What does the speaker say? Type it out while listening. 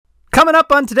Coming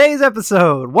up on today's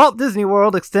episode, Walt Disney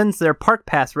World extends their Park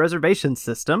Pass reservation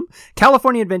system,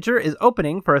 California Adventure is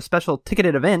opening for a special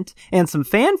ticketed event, and some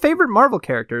fan-favorite Marvel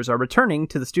characters are returning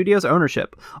to the studio's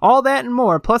ownership. All that and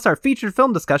more, plus our featured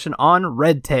film discussion on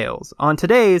Red Tails, on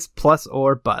today's Plus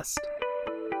or Bust.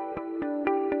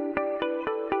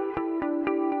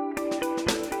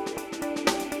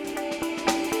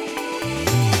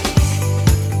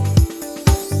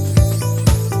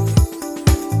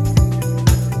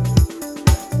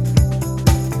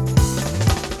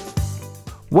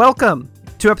 Welcome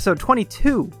to episode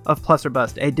 22 of Plus or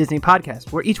Bust, a Disney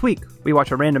podcast, where each week we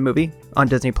watch a random movie on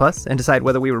Disney Plus and decide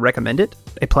whether we would recommend it,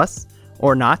 a plus,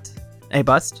 or not, a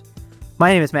bust.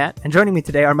 My name is Matt, and joining me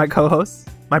today are my co-hosts,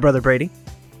 my brother Brady.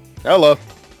 Hello.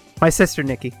 My sister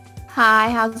Nikki. Hi,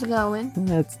 how's it going?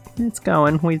 It's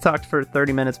going. We talked for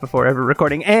 30 minutes before ever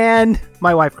recording, and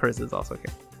my wife Chris is also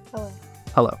here. Hello.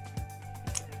 Hello.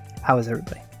 How is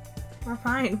everybody? We're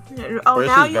fine. Oh, Chris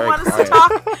now is you very want us to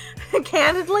talk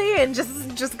candidly and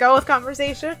just go with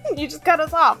conversation? You just cut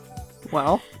us off.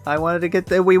 Well, I wanted to get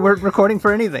that we weren't recording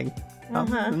for anything.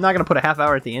 Uh-huh. I'm not going to put a half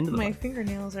hour at the end of the My month.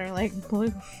 fingernails are like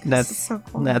blue. That's so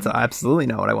cool. That's absolutely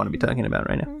not what I want to be talking about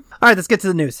right now. All right, let's get to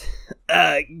the news.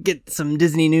 Get some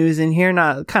Disney news in here.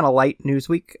 Not kind of light news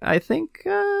week, I think.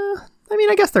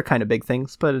 I guess they're kind of big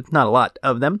things, but it's not a lot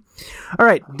of them. All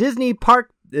right, Disney Park.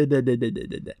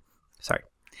 Sorry.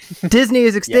 Disney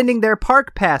is extending their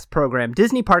Park Pass program.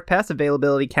 Disney Park Pass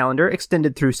availability calendar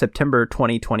extended through September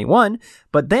 2021,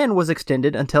 but then was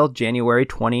extended until January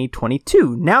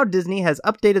 2022. Now Disney has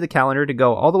updated the calendar to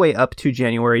go all the way up to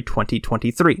January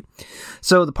 2023.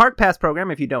 So the Park Pass program,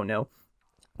 if you don't know,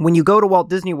 when you go to Walt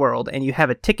Disney World and you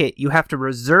have a ticket, you have to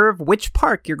reserve which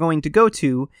park you're going to go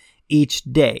to each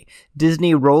day.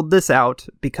 Disney rolled this out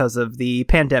because of the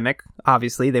pandemic.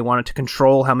 Obviously, they wanted to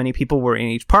control how many people were in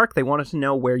each park. They wanted to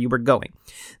know where you were going.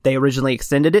 They originally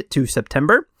extended it to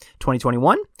September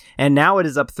 2021, and now it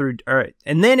is up through,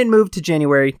 and then it moved to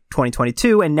January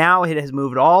 2022, and now it has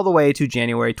moved all the way to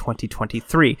January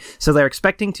 2023. So they're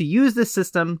expecting to use this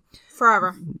system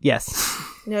Forever. Yes.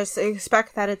 Just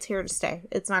expect that it's here to stay.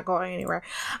 It's not going anywhere.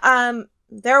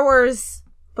 There was,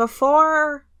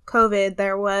 before COVID,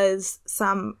 there was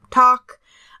some talk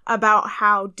about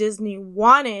how Disney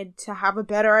wanted to have a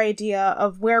better idea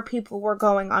of where people were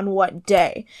going on what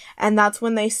day. And that's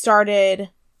when they started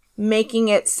making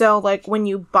it so, like, when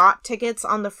you bought tickets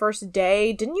on the first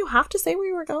day, didn't you have to say where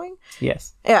you were going?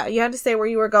 Yes. Yeah, you had to say where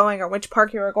you were going or which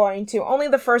park you were going to. Only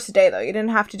the first day, though. You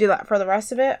didn't have to do that for the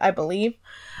rest of it, I believe.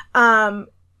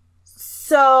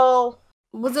 So...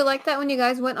 Was it like that when you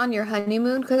guys went on your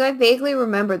honeymoon? Because I vaguely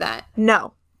remember that.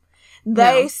 No.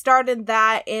 They No. started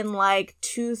that in like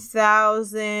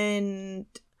 2000.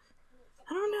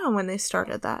 I don't know when they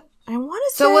started that. I want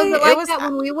to say. So was it like that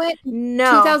when we went?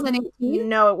 No. 2018?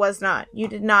 No, it was not. You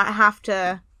did not have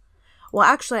to. Well,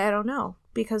 actually, I don't know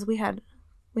because we had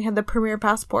the Premier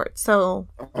Passport, so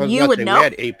you would know. We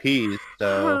had APs,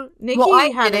 so Nikki Well, I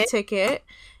had a didn't. ticket.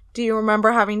 Do you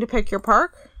remember having to pick your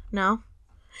park? No.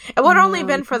 It would only No.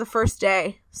 been for the first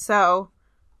day, so.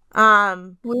 We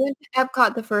went to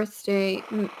Epcot the first day.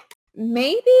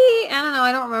 Maybe? I don't know.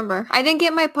 I don't remember. I didn't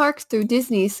get my parks through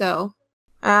Disney, so.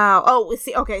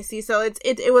 See, so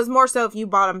it was more so if you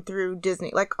bought them through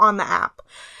Disney, like on the app.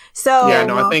 So yeah,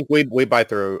 no, I think we buy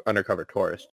through Undercover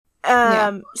Tourist.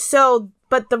 So,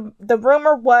 but the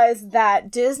rumor was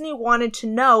that Disney wanted to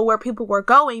know where people were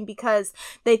going because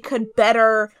they could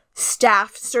better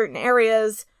staff certain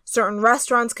areas. Certain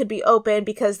restaurants could be open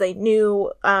because they knew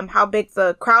how big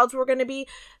the crowds were going to be.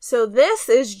 So this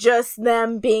is just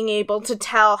them being able to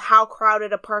tell how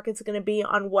crowded a park is going to be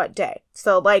on what day.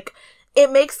 So, like,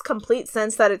 it makes complete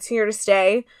sense that it's here to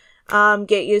stay.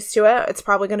 Get used to it. It's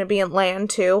probably going to be in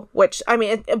land, too. Which, I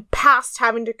mean, past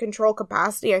having to control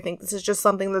capacity, I think this is just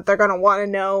something that they're going to want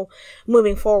to know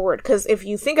moving forward. Because if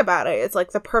you think about it, it's,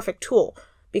 like, the perfect tool.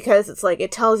 Because it's, like,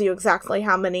 it tells you exactly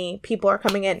how many people are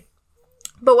coming in.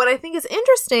 But what I think is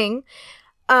interesting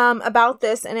about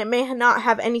this, and it may not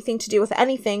have anything to do with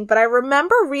anything, but I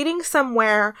remember reading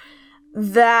somewhere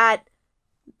that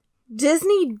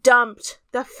Disney dumped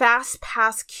the Fast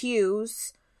Pass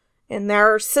queues in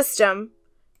their system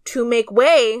to make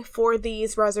way for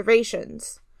these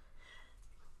reservations.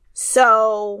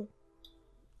 So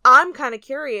I'm kind of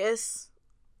curious.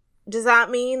 Does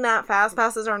that mean that Fast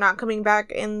Passes are not coming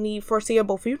back in the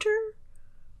foreseeable future?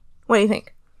 What do you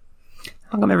think?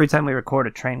 How come every time we record, a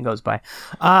train goes by?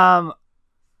 I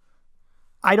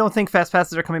don't think Fast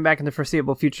Passes are coming back in the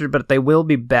foreseeable future, but they will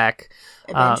be back.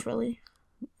 Eventually.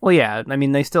 Well, yeah. I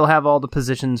mean, they still have all the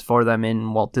positions for them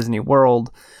in Walt Disney World.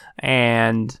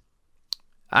 And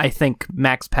I think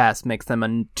Max Pass makes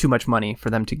them too much money for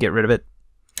them to get rid of it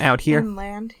out here.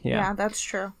 Inland. Yeah. Yeah, that's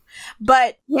true.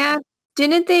 But Yeah,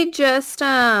 didn't they just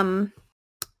oh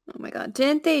my god,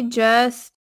 didn't they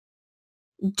just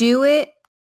do it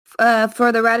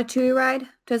for the Ratatouille ride?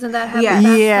 Doesn't that have Yeah. the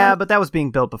fast Yeah, pass? but that was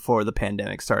being built before the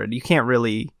pandemic started. You can't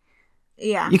really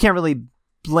yeah.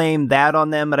 blame that on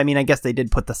them, but I mean, I guess they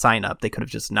did put the sign up. They could have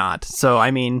just not. So,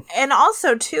 I mean, And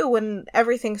also, too, when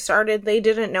everything started, they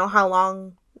didn't know how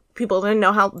long. People didn't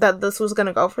know how that this was going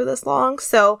to go for this long.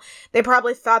 So they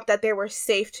probably thought that they were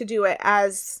safe to do it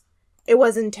as it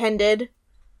was intended.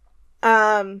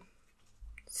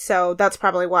 So that's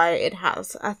probably why it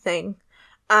has a thing.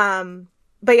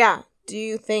 But yeah, do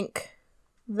you think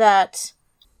that,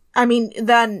 I mean,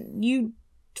 then you,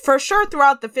 for sure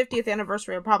throughout the 50th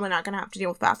anniversary, are probably not going to have to deal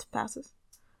with fast passes.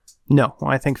 no,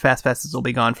 I think Fast Passes will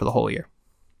be gone for the whole year.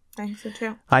 I think so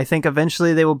too. I think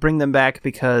eventually they will bring them back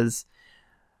because,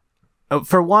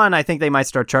 for one, I think they might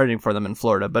start charging for them in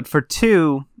Florida. But for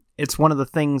two, it's one of the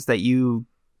things that you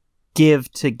give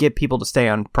to get people to stay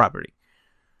on property.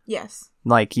 Yes.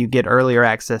 Like, you get earlier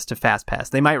access to Fast Pass.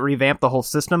 They might revamp the whole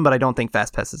system, but I don't think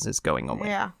Fast Passes is going away.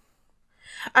 Yeah.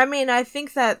 I mean, I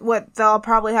think that what they'll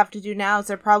probably have to do now is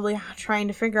they're probably trying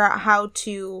to figure out how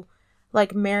to,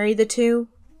 like, marry the two.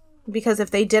 Because if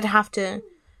they did have to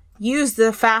use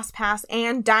the Fast Pass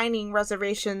and dining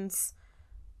reservations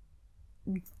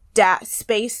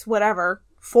space, whatever,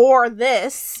 for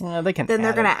this, They can then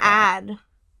they're add going it. to add.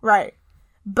 Right.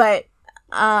 But,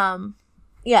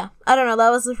 yeah, I don't know.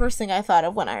 That was the first thing I thought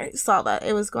of when I saw that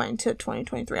it was going to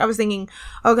 2023. I was thinking,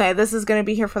 okay, this is going to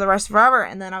be here for the rest of forever.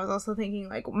 And then I was also thinking,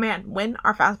 like, man, when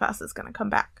are Fast Passes going to come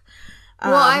back?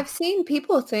 Well, I've seen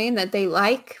people saying that they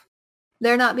like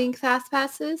there not being fast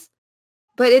passes,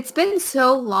 but it's been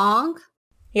so long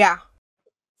Yeah.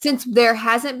 since there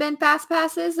hasn't been fast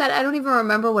passes that I don't even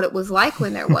remember what it was like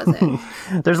when there wasn't.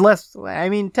 There's less. I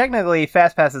mean, technically,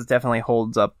 Fast Passes definitely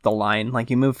holds up the line. Like,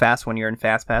 you move fast when you're in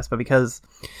Fast Pass, but because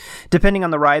depending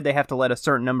on the ride, they have to let a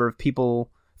certain number of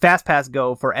people Fast Pass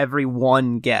go for every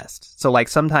one guest. So, like,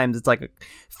 sometimes it's like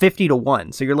 50 to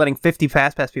 1. So you're letting 50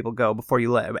 Fast Pass people go before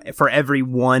you let for every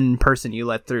one person you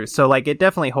let through. So, like, it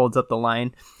definitely holds up the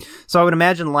line. So I would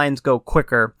imagine lines go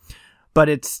quicker, but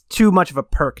it's too much of a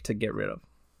perk to get rid of.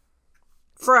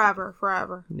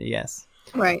 Forever. Yes.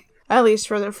 Right. At least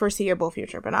for the foreseeable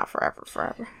future, but not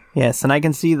forever. Yes, and I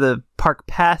can see the Park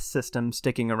Pass system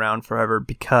sticking around forever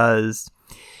because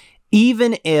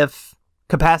even if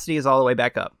capacity is all the way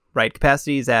back up, right?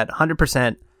 Capacity is at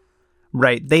 100%,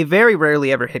 right? They very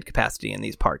rarely ever hit capacity in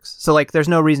these parks. So, like, there's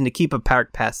no reason to keep a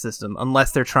Park Pass system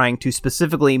unless they're trying to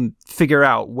specifically figure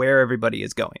out where everybody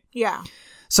is going. Yeah.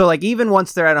 So, like, even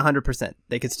once they're at 100%,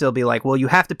 they could still be like, well, you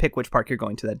have to pick which park you're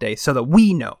going to that day so that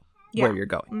we know where you're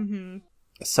going. Mm-hmm.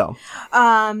 So,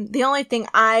 The only thing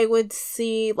I would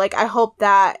see, like, I hope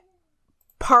that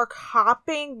park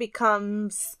hopping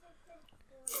becomes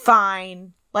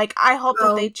fine. Like, I hope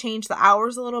that they change the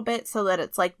hours a little bit so that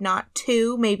it's, like, not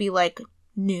 2, maybe, like,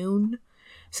 noon.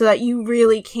 So that you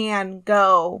really can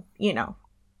go, you know.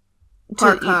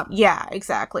 Park hop. Yeah,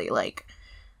 exactly. Like,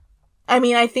 I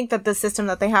mean, I think that the system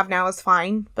that they have now is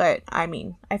fine. But, I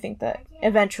mean, I think that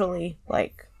eventually,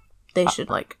 like, they should,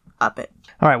 like, up it.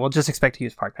 all right, we'll just expect to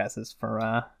use Park Passes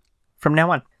for from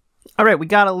now on. All right, we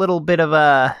got a little bit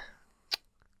of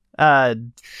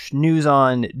news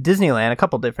on Disneyland, a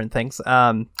couple different things.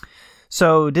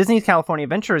 So Disney's California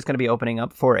Adventure is going to be opening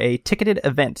up for a ticketed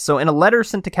event. So in a letter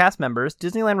sent to cast members,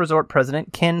 Disneyland Resort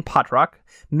President Ken Potrock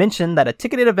mentioned that a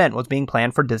ticketed event was being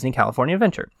planned for Disney California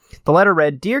Adventure. The letter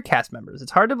read, "Dear cast members,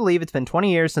 it's hard to believe it's been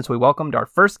 20 years since we welcomed our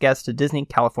first guest to Disney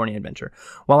California Adventure.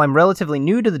 While I'm relatively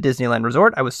new to the Disneyland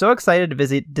Resort, I was so excited to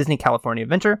visit Disney California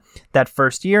Adventure that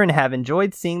first year and have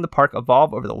enjoyed seeing the park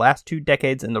evolve over the last 2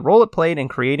 decades and the role it played in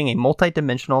creating a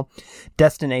multi-dimensional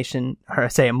destination, or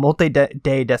say a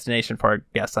multi-day destination for our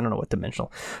guests. I don't know what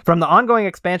dimensional. From the ongoing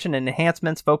expansion and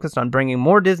enhancements focused on bringing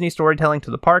more Disney storytelling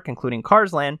to the park, including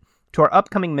Cars Land, to our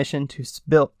upcoming mission to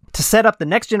set up the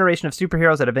next generation of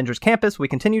superheroes at Avengers Campus, we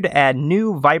continue to add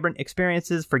new, vibrant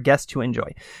experiences for guests to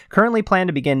enjoy. Currently planned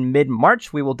to begin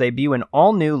mid-March, we will debut an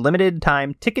all-new,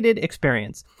 limited-time, ticketed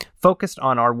experience focused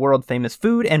on our world-famous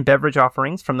food and beverage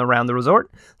offerings from around the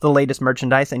resort, the latest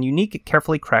merchandise, and unique,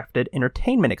 carefully crafted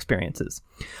entertainment experiences.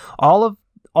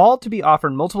 All to be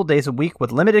offered multiple days a week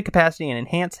with limited capacity and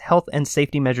enhanced health and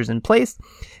safety measures in place.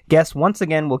 Guests once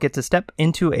again will get to step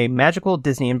into a magical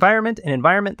Disney environment, an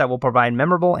environment that will provide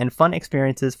memorable and fun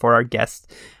experiences for our guests,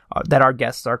 that our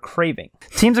guests are craving.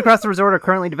 Teams across the resort are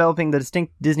currently developing the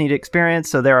distinct Disney experience,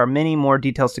 so there are many more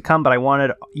details to come, but I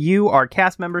wanted you, our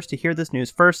cast members, to hear this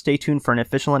news first. Stay tuned for an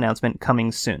official announcement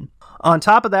coming soon. On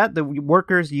top of that, the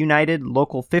Workers United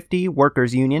Local 50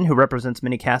 Workers Union, who represents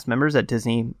many cast members at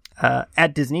Disney,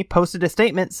 posted a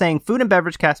statement saying food and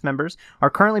beverage cast members are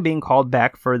currently being called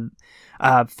back for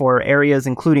areas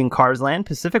including Cars Land,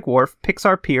 Pacific Wharf,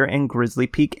 Pixar Pier, and Grizzly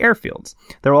Peak airfields.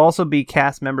 There will also be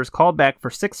cast members called back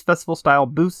for 6 festival-style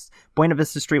booths. Buena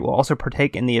Vista Street will also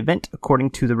partake in the event,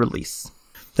 according to the release.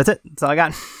 That's it. That's all I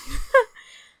got.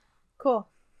 Cool.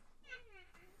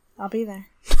 I'll be there.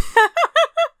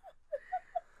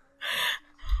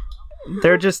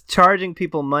 They're just charging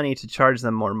people money to charge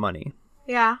them more money.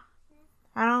 Yeah.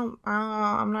 I'm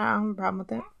not having a problem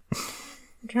with it.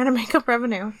 I'm trying to make up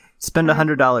revenue. Spend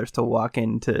 $100 to walk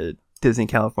into Disney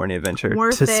California Adventure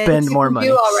Worth to it. spend more money.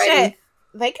 You already. Shit.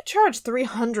 They could charge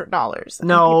 $300.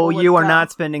 No, you are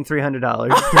not spending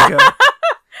 $300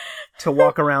 to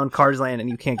walk around Cars Land and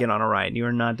you can't get on a ride. You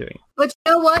are not doing it. But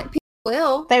you know what? People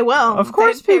will. They will. Of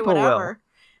course They'd pay people will. whatever.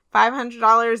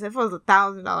 $500. If it was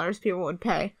 $1,000, people would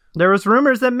pay. There was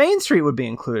rumors that Main Street would be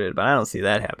included, but I don't see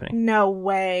that happening. No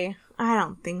way. I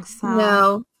don't think so.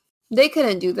 No. They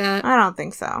couldn't do that. I don't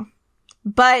think so.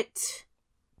 But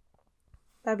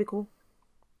that'd be cool.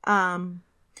 But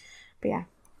yeah.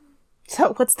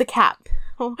 So what's the cap?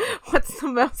 What's the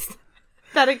most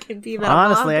that it can be? That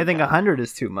Honestly, I think 100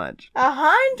 is too much.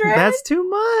 100? That's too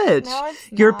much. No,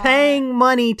 it's You're not. paying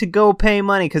money to go pay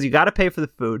money because you got to pay for the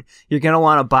food. You're going to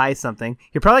want to buy something.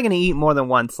 You're probably going to eat more than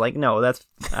once. Like, no, that's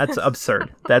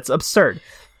absurd. That's absurd.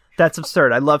 That's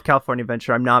absurd. I love California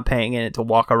Adventure. I'm not paying in it to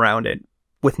walk around it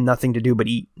with nothing to do but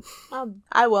eat.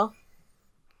 I will.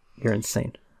 You're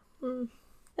insane.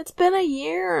 It's been a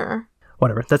year.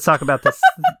 Whatever. Let's talk about this.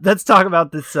 Let's talk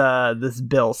about this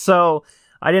bill. So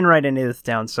I didn't write any of this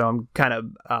down, so I'm kind of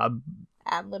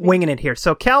Ad-libbing. winging it here.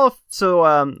 So a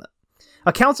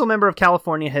council member of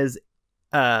California has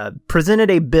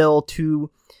presented a bill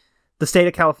to the state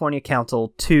of California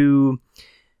Council to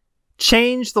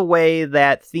change the way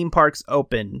that theme parks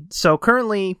open. So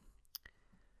currently,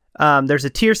 there's a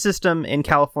tier system in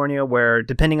California where,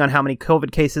 depending on how many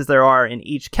COVID cases there are in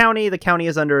each county, the county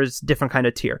is under a different kind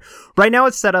of tier. Right now,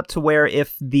 it's set up to where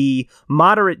if the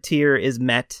moderate tier is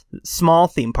met, small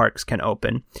theme parks can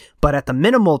open. But at the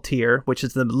minimal tier, which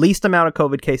is the least amount of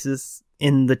COVID cases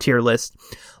in the tier list,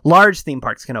 large theme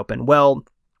parks can open. Well,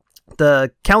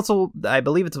 the council, I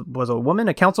believe it was a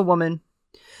councilwoman,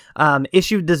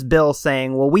 issued this bill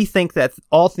saying, well, we think that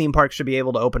all theme parks should be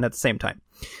able to open at the same time.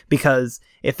 Because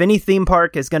if any theme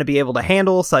park is going to be able to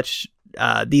handle such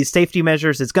these safety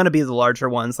measures, it's going to be the larger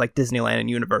ones like Disneyland and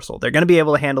Universal. They're going to be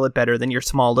able to handle it better than your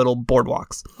small little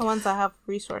boardwalks. The ones that have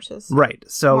resources. Right.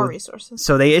 So, more resources.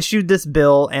 So they issued this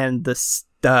bill, and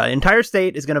the entire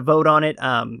state is going to vote on it.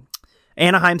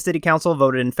 Anaheim City Council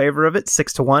voted in favor of it,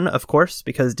 6-1, of course,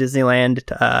 because Disneyland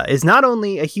is not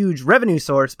only a huge revenue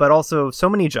source, but also so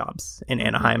many jobs in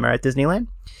Anaheim are at Disneyland.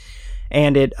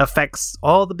 And it affects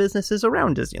all the businesses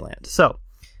around Disneyland. So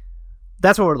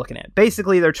that's what we're looking at.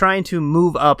 Basically, they're trying to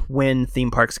move up when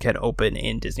theme parks can open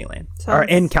in Disneyland, or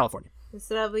in California.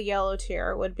 Instead of the yellow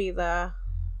tier, would be the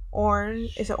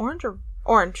orange. Is it orange or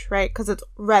orange, right? Because it's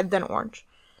red then orange.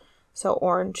 So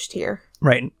orange tier.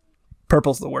 Right.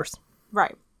 Purple's the worst.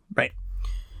 Right. Right.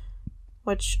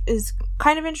 Which is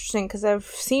kind of interesting because I've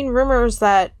seen rumors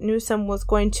that Newsom was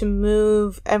going to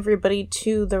move everybody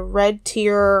to the red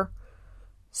tier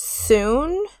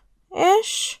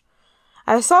soon-ish.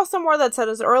 I saw somewhere that said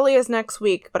as early as next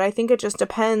week, but I think it just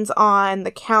depends on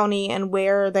the county and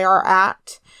where they are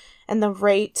at and the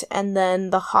rate and then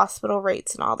the hospital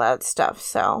rates and all that stuff.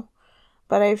 So,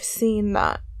 but I've seen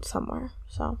that somewhere.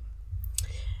 So,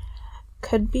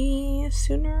 could be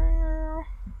sooner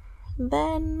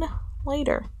than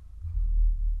later.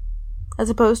 As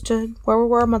opposed to where we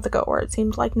were a month ago, where it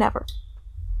seemed like never.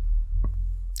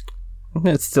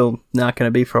 It's still not going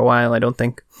to be for a while, I don't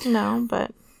think. No,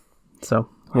 but... So,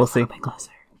 we'll see.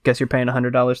 Guess you're paying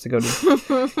 $100 to go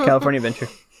to California Adventure.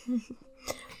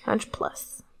 100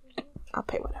 plus. I'll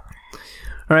pay whatever.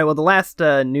 All right, well, the last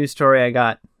news story I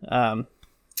got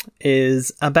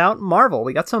is about Marvel.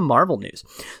 We got some Marvel news.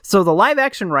 So the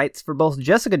live-action rights for both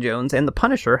Jessica Jones and The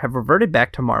Punisher have reverted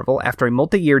back to Marvel after a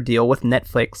multi-year deal with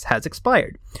Netflix has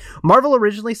expired. Marvel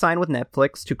originally signed with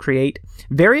Netflix to create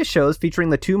various shows featuring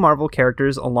the two Marvel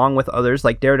characters along with others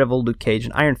like Daredevil, Luke Cage,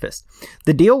 and Iron Fist.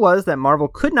 The deal was that Marvel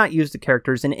could not use the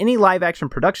characters in any live-action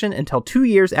production until 2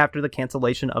 years after the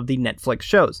cancellation of the Netflix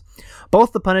shows.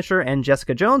 Both The Punisher and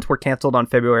Jessica Jones were canceled on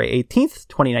February 18th,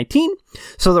 2019,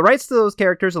 so the rights to those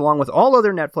characters characters, along with all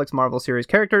other Netflix Marvel series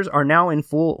characters, are now in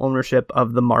full ownership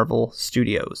of the Marvel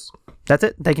Studios. That's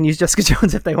it. They can use Jessica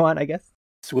Jones if they want, I guess.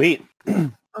 Sweet. I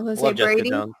was gonna say, Love Jessica Brady,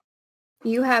 Jones.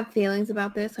 you have feelings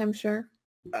about this, I'm sure.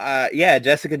 Yeah,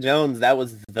 Jessica Jones, that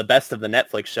was the best of the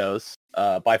Netflix shows,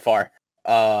 by far.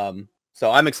 So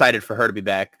I'm excited for her to be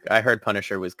back. I heard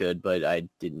Punisher was good, but I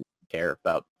didn't care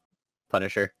about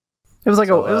Punisher. It was like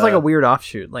So, it was like a weird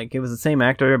offshoot. Like it was the same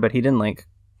actor, but he didn't like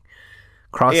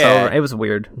cross Yeah. over. It was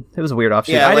weird. It was a weird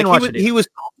offshoot. Yeah, I didn't watch it. he was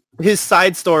his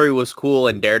side story was cool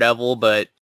in Daredevil, but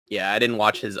yeah, I didn't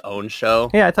watch his own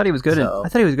show. Yeah, I thought he was good. So- I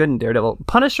thought he was good in Daredevil.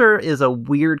 Punisher is a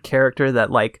weird character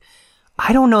that, like,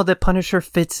 I don't know that Punisher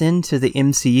fits into the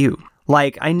MCU.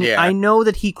 Like, Yeah. I know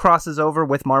that he crosses over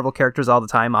with Marvel characters all the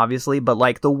time, obviously, but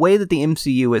like the way that the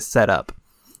MCU is set up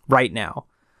right now,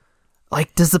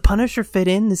 like, does the Punisher fit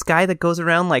in? This guy that goes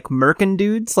around like murking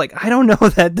dudes? Like, I don't know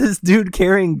that this dude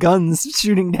carrying guns,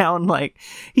 shooting down, like,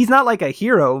 he's not like a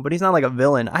hero, but he's not like a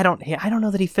villain. I don't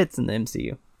know that he fits in the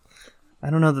MCU. I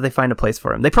don't know that they find a place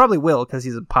for him. They probably will because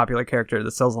he's a popular character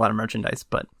that sells a lot of merchandise,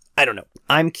 but I don't know.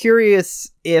 I'm curious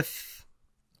if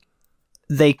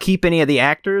they keep any of the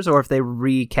actors or if they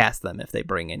recast them, if they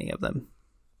bring any of them.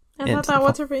 I thought that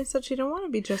what's her face said she didn't want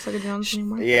to be Jessica Jones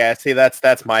anymore. Yeah, see,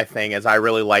 that's my thing. Is I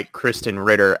really like Kristen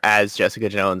Ritter as Jessica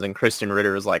Jones, and Kristen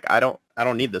Ritter is like, I don't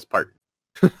need this part.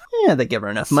 Yeah, they give her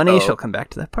enough money. So- She'll come back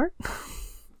to that part.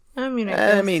 I mean,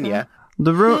 Yeah.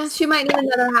 The room. Yeah, she might need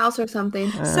another house or something.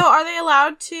 So are they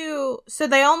allowed to? So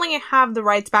they only have the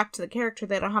rights back to the character.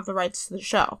 They don't have the rights to the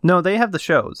show. No, they have the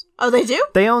shows. Oh, they do.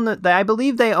 They own I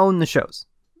believe they own the shows.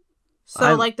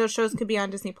 So like those shows could be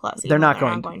on Disney Plus. They're not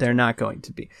going. They're not going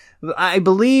to be. I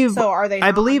believe. So are they? I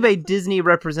not believe on a Netflix? Disney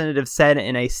representative said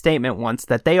in a statement once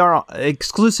that they are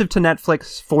exclusive to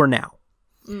Netflix for now.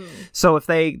 So if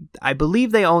I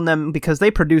believe they own them because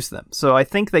they produce them. So I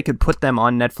think they could put them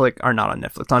on Netflix, or not on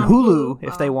Netflix, on Hulu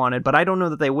if they wanted. But I don't know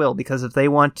that they will, because if they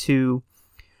want to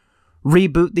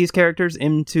reboot these characters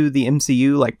into the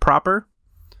MCU like proper,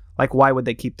 like why would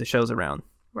they keep the shows around?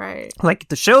 Right. Like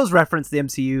the shows reference the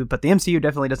MCU, but the MCU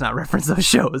definitely does not reference those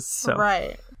shows. So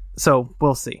Right. So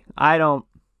we'll see.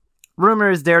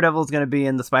 Rumor is Daredevil is going to be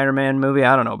in the Spider-Man movie.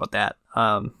 I don't know about that.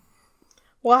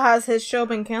 Well, has his show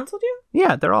been canceled yet?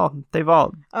 Yeah, they've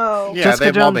all. Oh. Yeah, Jessica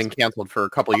they've all Jones- been canceled for a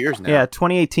couple years now. Yeah,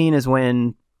 2018 is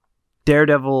when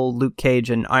Daredevil, Luke Cage,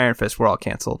 and Iron Fist were all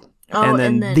canceled. Oh, and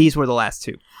then and these were the last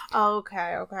two. Oh,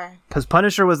 okay. Because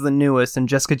Punisher was the newest, and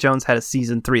Jessica Jones had a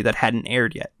season 3 that hadn't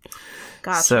aired yet.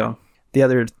 Gotcha. So the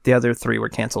other three were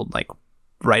canceled like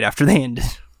right after they ended.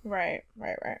 Right.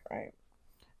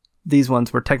 These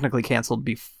ones were technically canceled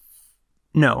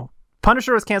No.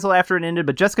 Punisher was canceled after it ended,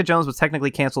 but Jessica Jones was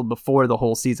technically canceled before the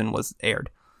whole season was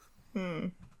aired.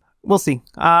 We'll see.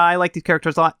 I like these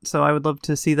characters a lot, so I would love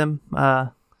to see them.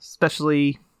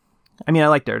 Especially, I mean, I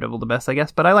like Daredevil the best, I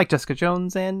guess, but I like Jessica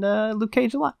Jones and Luke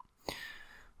Cage a lot.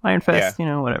 Iron Fist,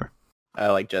 whatever. I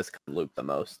like Jessica and Luke the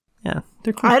most. Yeah,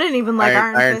 they're cool. I didn't even like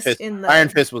Iron Fist in the. Iron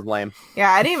Fist was lame.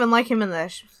 Yeah, I didn't even like him in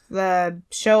the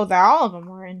show that all of them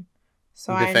were in.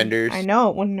 So Defenders. I know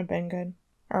it wouldn't have been good,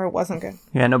 or it wasn't good.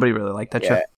 Yeah, nobody really liked that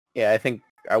show. Yeah, I think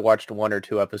I watched 1 or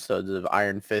 2 episodes of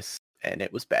Iron Fist, and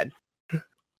it was bad.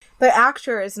 The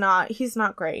actor he's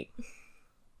not great.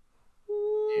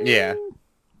 Yeah.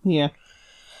 Yeah.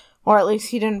 Or at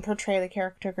least he didn't portray the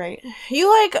character great. You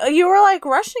were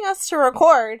rushing us to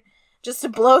record just to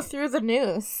blow through the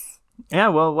news. Yeah,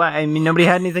 well, I mean, nobody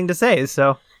had anything to say,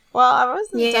 so... Well, I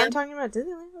wasn't Yeah. done talking about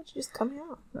Disneyland. Why don't you just cut me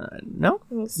off? No?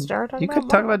 You start talking You about could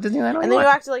talk Marvel. about Disneyland all And you then you want.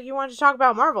 acted like you wanted to talk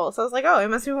about Marvel. So I was like, oh, it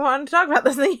must be wanting to talk about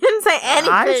this. And then you didn't say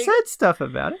anything. I said stuff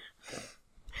about it.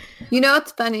 You know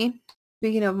what's funny?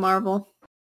 Speaking of Marvel,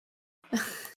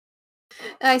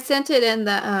 I sent it in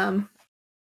the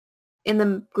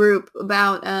group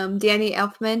about Danny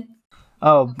Elfman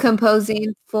Oh,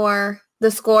 composing for the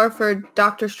score for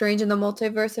Doctor Strange in the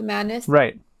Multiverse of Madness.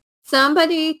 right.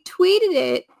 Somebody tweeted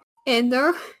it, and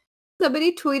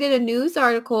somebody tweeted a news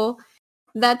article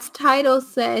that's title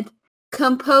said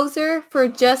 "Composer for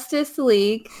Justice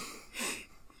League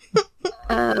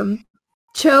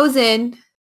chosen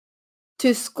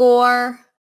to score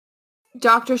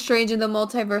Doctor Strange in the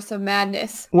Multiverse of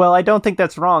Madness." Well, I don't think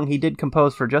that's wrong. He did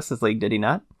compose for Justice League, did he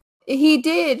not? He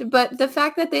did, but the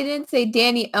fact that they didn't say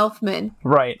Danny Elfman,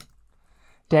 Right.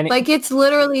 Danny... like it's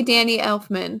literally Danny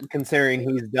Elfman. Considering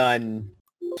he's done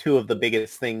 2 of the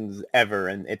biggest things ever,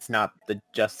 and it's not the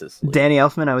Justice League. Danny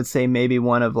Elfman, I would say maybe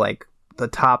one of, like, the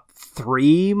top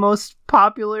 3 most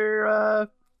popular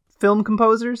film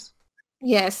composers.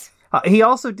 Yes. He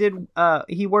also did...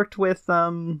 he worked with...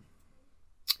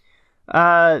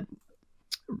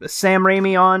 Sam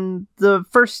Raimi on the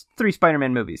first 3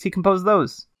 Spider-Man movies. He composed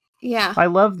those. Yeah. I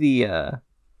love the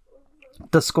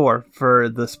score for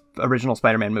the original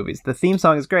Spider-Man movies. The theme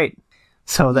song is great.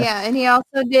 So that Yeah, and he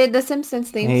also did the Simpsons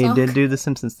theme he song. did do the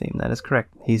Simpsons theme. That is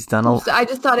correct. He's done a I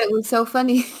just thought it was so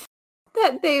funny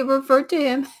that they referred to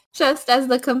him just as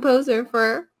the composer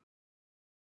for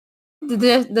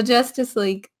the Justice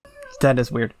League That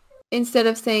is weird. instead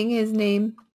of saying his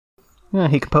name. Yeah,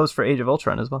 he composed for Age of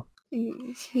Ultron as well.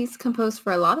 He's composed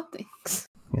for a lot of things.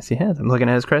 Yes, he has. I'm looking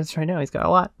at his credits right now. He's got a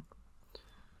lot.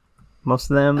 Most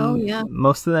of them. Oh, yeah.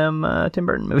 Most of them Tim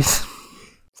Burton movies.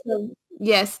 So,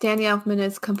 yes, Danny Elfman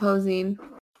is composing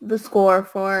the score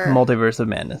for Multiverse of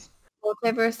Madness.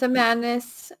 Multiverse of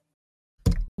Madness,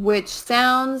 which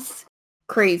sounds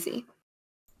crazy.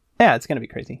 Yeah, it's gonna be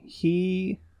crazy.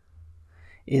 He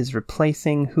is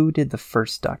replacing who did the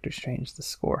first Doctor Strange? The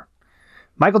score.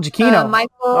 Michael Giacchino.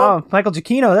 Michael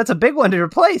Giacchino. That's a big one to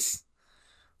replace.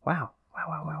 Wow.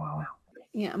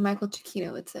 Yeah, Michael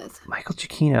Giacchino, it says. Michael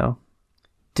Giacchino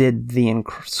did the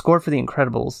score for The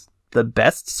Incredibles. The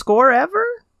best score ever?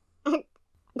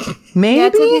 Maybe? Yeah,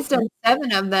 it says he's done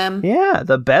 7 of them. Yeah,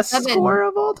 the best 7. score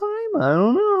of all time? I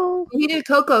don't know. He did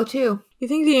Coco, too. You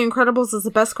think The Incredibles is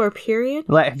the best score, period?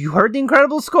 Like, have you heard The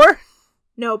Incredibles score?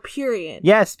 No, period.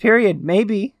 Yes, period.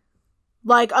 Maybe.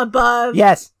 Like above?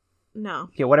 Yes. No.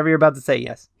 Yeah, whatever you're about to say,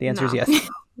 yes. The answer is No. yes.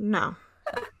 No.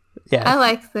 Yeah. I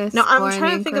like this. No, I'm score in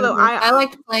trying to think of the- Incredibles. I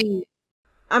liked playing it.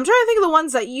 I'm trying to think of the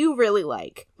ones that you really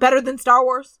like. Better than Star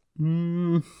Wars?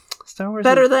 Star Wars.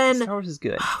 Better than- Star Wars is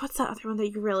good. What's that other one that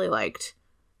you really liked?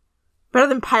 Better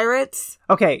than Pirates?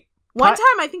 Okay. One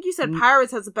time I think you said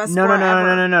Pirates has the best No, score no, ever.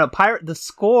 no, no, no, no. Pirate. The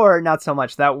score, not so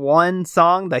much. That one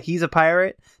song that he's a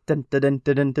pirate. Dun, dun, dun,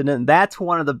 dun, dun, dun, dun, that's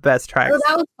one of the best tracks. Oh,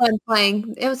 that was fun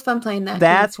playing. It was fun playing that.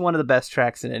 That's one of the best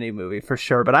tracks in any movie for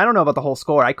sure. But I don't know about the whole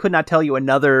score. I could not tell you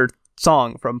another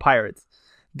song from Pirates.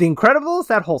 The Incredibles.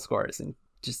 That whole score is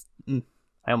just. I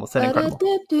almost said Incredible.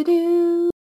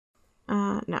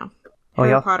 No. Oh, Harry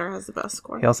yeah. Potter has the best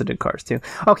score. He also did Cars too.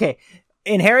 Okay,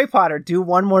 in Harry Potter, do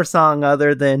one more song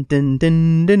other than dun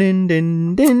dun dun dun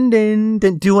dun dun dun.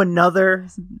 Dun. Do another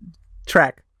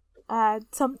track.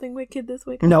 Something wicked this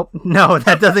week. Nope, no,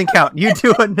 that doesn't count. You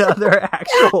do another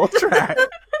actual track.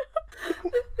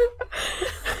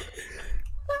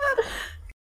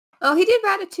 Oh, he did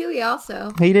Ratatouille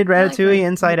also. He did I like Ratatouille, that.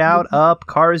 Inside Out, Up,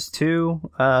 Cars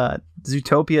 2.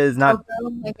 Zootopia is not.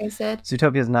 Coco, like I said.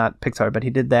 Zootopia is not Pixar, but he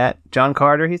did that. John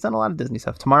Carter, he's done a lot of Disney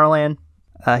stuff. Tomorrowland,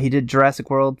 he did Jurassic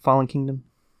World, Fallen Kingdom,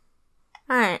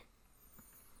 Alright.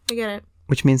 I get it.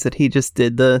 which means that he just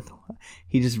redid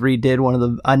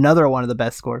another one of the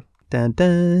best scores. Dun,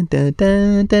 dun, dun,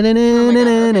 dun, dun, dun, dun,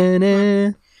 dun, dun,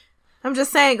 dun. I'm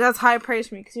just saying that's high praise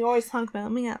for me because you always talk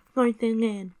about me at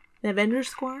the Avengers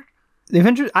score. The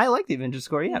Avengers, I like the Avengers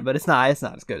score, yeah, but it's not as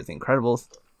good as the Incredibles.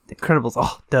 The Incredibles,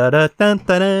 da da da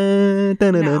da da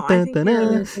da No, I think da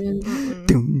you're-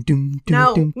 Doom, doom,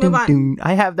 No, doom, move doom, on. doom.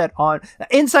 I have that on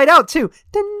Inside Out too.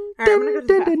 Dun, Alright, I'm gonna go to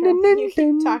the bathroom. You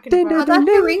keep talking about Oh, that's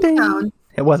your ringtone.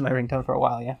 It was my ringtone for a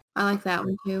while, yeah. I like that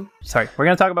one too. Sorry, we're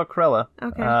gonna talk about Cruella.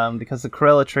 Okay. Because the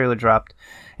Cruella trailer dropped,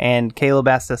 and Caleb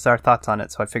asked us our thoughts on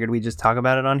it, so I figured we'd just talk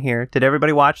about it on here. Did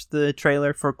everybody watch the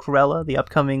trailer for Cruella, the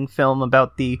upcoming film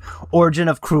about the origin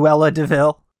of Cruella de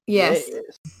Vil? Yes.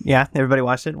 Yeah, everybody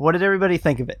watched it. What did everybody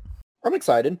think of it? I'm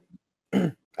excited.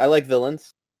 I like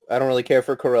villains. I don't really care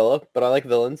for Cruella, but I like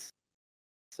villains.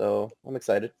 So I'm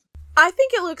excited. I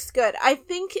think it looks good. I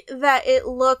think that it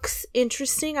looks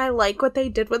interesting. I like what they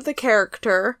did with the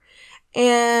character.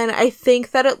 And I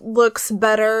think that it looks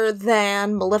better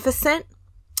than Maleficent.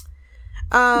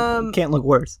 Can't look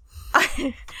worse.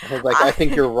 I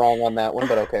think you're wrong on that one,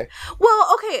 but okay. Well,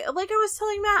 okay, like I was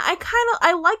telling Matt,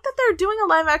 I like that they're doing a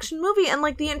live action movie and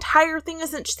like the entire thing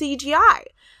isn't CGI.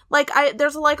 Like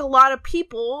there's like a lot of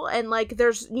people and like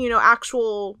there's,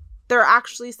 they're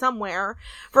actually somewhere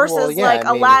versus Well, yeah, I mean-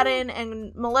 Aladdin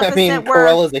and Maleficent were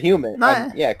Corella's a human. Nah.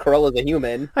 Corella's a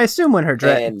human. I assume when her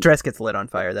And- dress gets lit on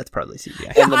fire, that's probably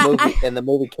CGI. And the I- movie and the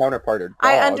movie counterpart are dogs.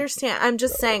 I understand. I'm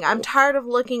just saying I'm tired of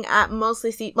looking at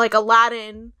mostly like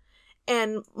Aladdin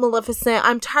and Maleficent.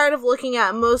 I'm tired of looking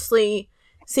at mostly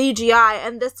CGI,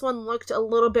 and this one looked a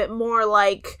little bit more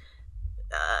like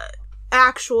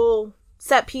actual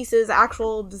set pieces,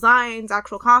 actual designs,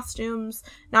 actual costumes,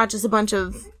 not just a bunch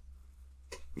of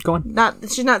Go on.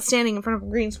 she's not standing in front of a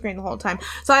green screen the whole time.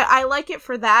 So I like it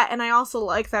for that, and I also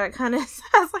like that it kind of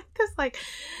has like this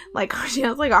like she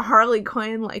has like a Harley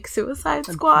Quinn like Suicide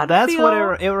Squad. That's feel.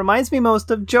 what it reminds me most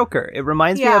of Joker. It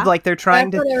reminds me Yeah. of like they're trying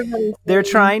That's what to everybody's they're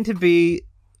saying. trying to be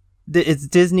it's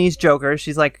Disney's Joker.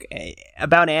 She's like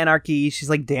about anarchy. She's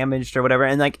like damaged or whatever,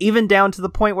 and like even down to the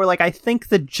point where like I think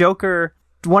the Joker,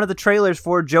 one of the trailers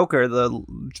for Joker, the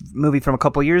movie from a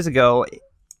couple years ago,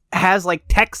 has like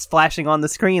text flashing on the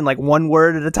screen like one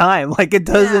word at a time, like it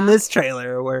does in this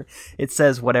trailer, where it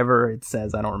says whatever it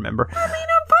says. I don't remember. I mean,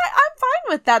 I'm fine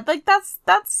with that. Like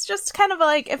that's just kind of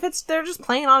like, if they're just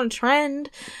playing on a trend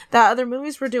that other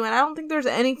movies were doing, I don't think there's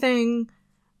anything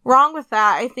wrong with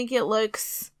that. I think it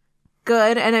looks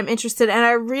good, and I'm interested, and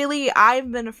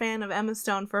I've been a fan of Emma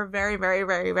Stone for a very, very,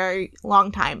 very, very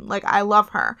long time. Like, I love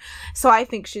her, so I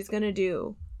think she's gonna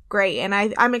do great, and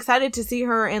I'm excited to see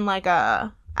her in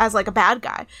as a bad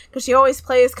guy, because she always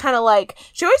plays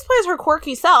her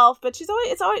quirky self, but she's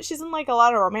in like a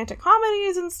lot of romantic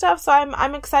comedies and stuff, so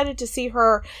I'm excited to see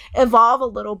her evolve a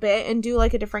little bit and do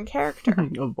like a different character.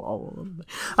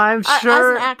 I'm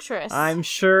sure, as an actress, I'm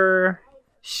sure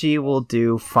she will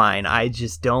do fine. I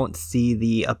just don't see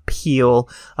the appeal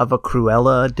of a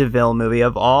Cruella de Vil movie.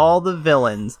 Of all the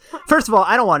villains, first of all,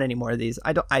 I don't want any more of these.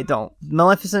 I don't.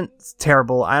 Maleficent's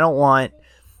terrible. I don't want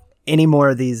any more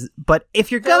of these. But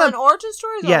if you're villain gonna origin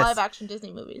stories or live action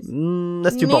Disney movies,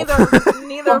 let's do both.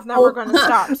 Neither of them are going to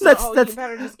stop. So you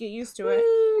better just get used to it.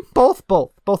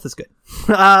 Both is good.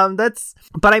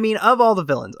 But I mean, of all the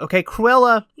villains, okay,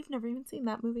 Cruella. You've never even seen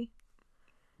that movie.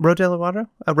 Road to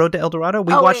El Dorado?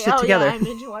 We watched it together. Yeah, I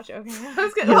made you watch it. Okay.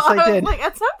 I did. Like,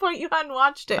 at some point you hadn't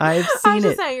watched it. I've seen it. I was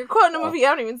just saying, you're quoting a movie you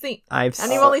haven't even seen. And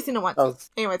you've only seen it once.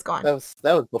 Anyways, go on. That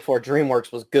was before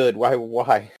DreamWorks was good. Why?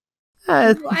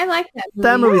 I like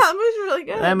that movie. That movie's really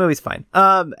good. That movie's fine.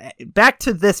 Back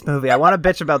to this movie. I want to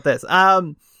bitch about this.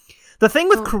 The thing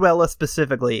with Cruella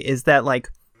specifically is that, like,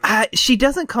 she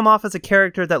doesn't come off as a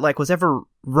character that, like, was ever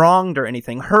wronged or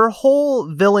anything. Her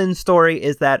whole villain story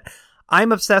is that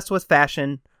I'm obsessed with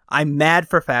fashion. I'm mad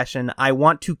for fashion. I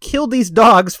want to kill these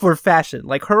dogs for fashion.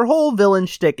 Like, her whole villain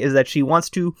shtick is that she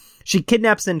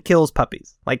kidnaps and kills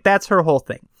puppies. Like, that's her whole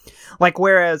thing. Like,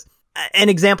 whereas an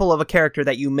example of a character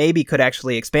that you maybe could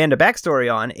actually expand a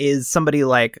backstory on is somebody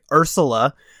like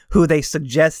Ursula, who they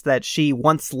suggest that she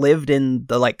once lived in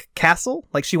the, like, castle.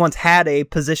 Like, she once had a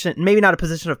position, maybe not a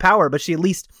position of power, but she at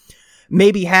least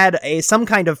maybe had some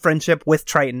kind of friendship with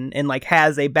Triton, and like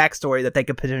has a backstory that they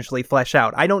could potentially flesh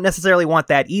out. I don't necessarily want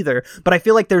that either, but I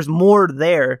feel like there's more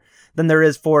there than there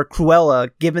is for Cruella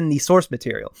given the source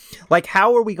material. Like,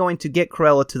 how are we going to get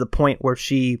Cruella to the point where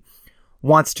she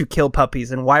wants to kill puppies,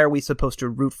 and why are we supposed to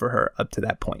root for her up to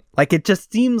that point? Like, it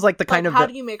just seems like the kind of... How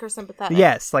do you make her sympathetic?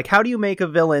 Yes, like, how do you make a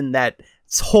villain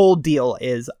that's whole deal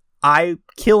is, I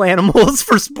kill animals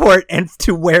for sport and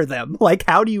to wear them? Like,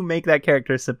 how do you make that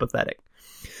character sympathetic?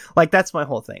 Like, that's my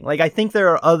whole thing. Like, I think there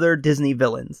are other Disney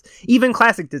villains, even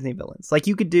classic Disney villains. Like,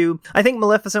 you could do... I think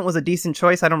Maleficent was a decent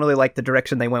choice. I don't really like the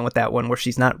direction they went with that one, where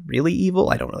she's not really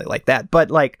evil. I don't really like that. But,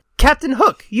 like, Captain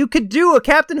Hook. You could do a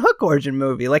Captain Hook origin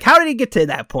movie. Like, how did he get to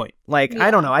that point? Like,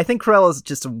 I don't know. I think Cruella's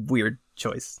just a weird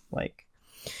choice. Like,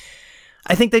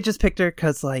 I think they just picked her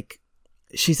because, like,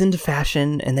 she's into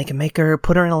fashion, and they can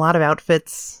put her in a lot of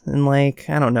outfits, and, like,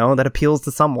 I don't know, that appeals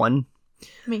to someone.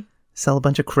 Me. Sell a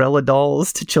bunch of Cruella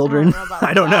dolls to children.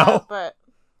 I don't know. But,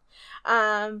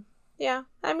 yeah,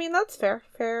 I mean, that's fair.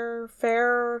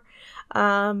 Fair,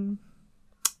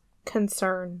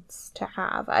 concerns to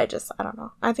have. I don't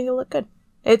know. I think it looked good.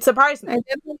 It surprised me. I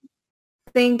definitely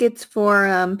think it's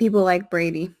for people like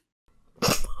Brady.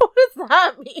 What does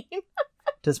that mean?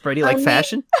 Does Brady like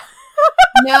fashion?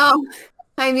 No,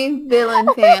 I mean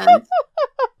villain fans.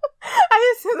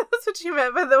 I assume that's what you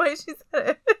meant by the way she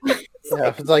said it.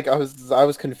 I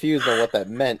was confused on what that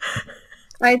meant.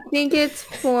 I think it's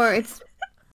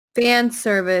fan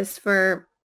service for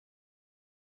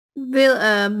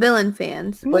villain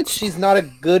fans. But she's not a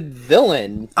good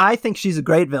villain. I think she's a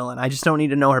great villain. I just don't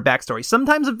need to know her backstory.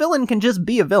 Sometimes a villain can just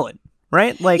be a villain,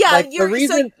 right? Like, yeah, like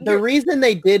the reason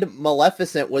they did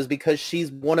Maleficent was because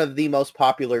she's one of the most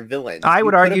popular villains. I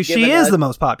would argue she is the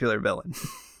most popular villain.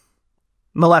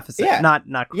 Maleficent, yeah. not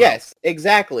Cruella. Yes,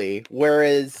 exactly.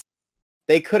 Whereas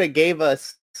they could have gave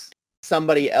us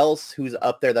somebody else who's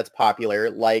up there that's popular.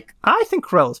 Like, I think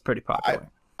Cruella's pretty popular.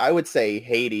 I would say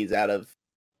Hades out of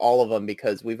all of them,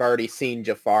 because we've already seen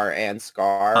Jafar and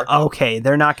Scar. Okay,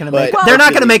 they're not going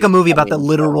to make a movie about the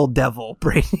literal devil,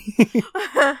 Brady.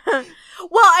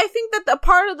 Well, I think that the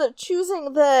part of the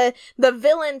choosing the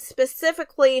villain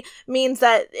specifically means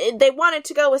that they wanted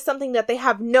to go with something that they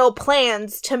have no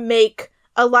plans to make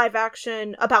a live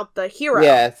action about the hero.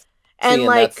 Yes. And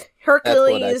like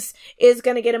Hercules is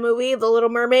going to get a movie. The Little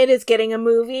Mermaid is getting a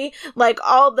movie. Like,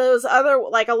 all those other,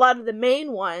 like, a lot of the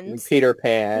main ones. Peter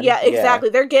Pan. Yeah, exactly.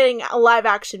 They're getting live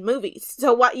action movies.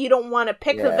 So what, you don't want to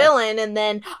pick the villain, and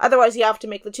then otherwise you have to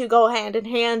make the two go hand in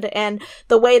hand. And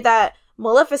the way that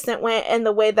Maleficent went and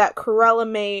the way that Cruella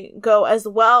may go as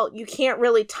well, you can't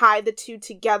really tie the two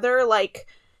together, like,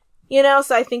 you know,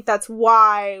 so I think that's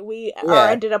why we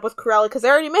ended up with Cruella, because they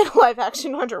already made a live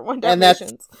action 101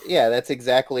 Dalmatians. And that's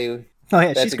exactly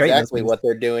she's great. Exactly what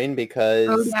they're doing,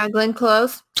 because Glenn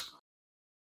Close.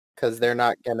 Because they're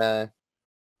not gonna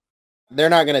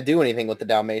do anything with the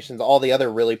Dalmatians. All the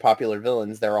other really popular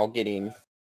villains, they're all getting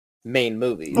main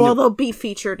movies. Well, they'll be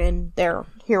featured in their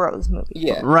heroes movie.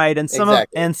 Yeah, right. And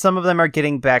some of them are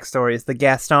getting backstories. The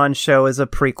Gaston show is a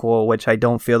prequel, which I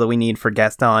don't feel that we need for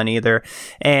Gaston either.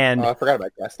 And I forgot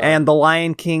about Gaston. And The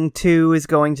Lion King 2 is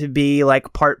going to be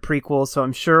like part prequel, so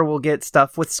I'm sure we'll get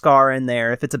stuff with Scar in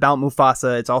there. If it's about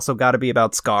Mufasa, it's also got to be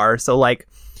about Scar. So, like,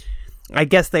 I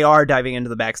guess they are diving into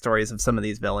the backstories of some of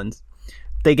these villains.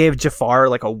 They gave Jafar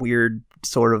like a weird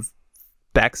sort of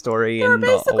backstory in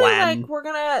basically Aladdin.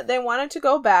 Like, they wanted to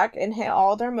go back and hit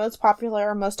all their most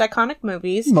popular, most iconic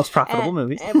movies, most profitable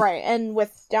movies, right? And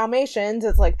with Dalmatians,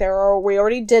 it's like we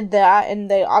already did that, and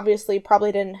they obviously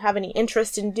probably didn't have any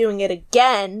interest in doing it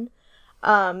again.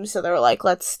 So they were like,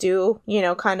 let's do, you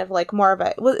know, kind of like more of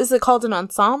a, is it called an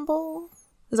ensemble?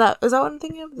 Is that what I'm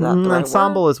thinking of? Is that the right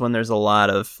ensemble word? is when there's a lot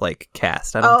of like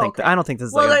cast. I don't think this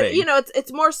is like a big. You know,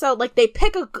 it's more so like they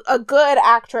pick a good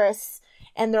actress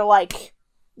and they're like,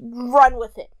 run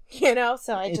with it, you know.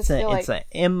 So I just feel like it's an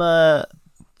Emma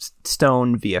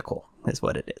Stone vehicle, is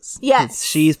what it is. Yes,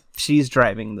 she's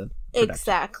driving the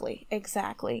production.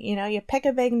 Exactly. You know, you pick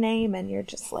a big name and you're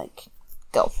just like,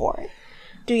 go for it.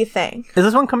 Do your thing. Is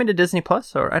this one coming to Disney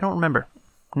Plus, or I don't remember?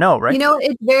 No, right? You know,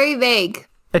 it's very vague.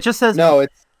 It just says no.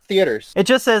 It's theaters. It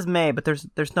just says May, but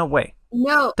there's no way.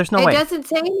 No, there's no way. It doesn't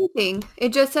say anything.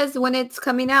 It just says when it's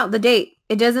coming out, the date.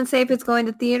 It doesn't say if it's going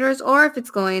to theaters or if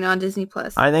it's going on Disney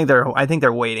Plus. I think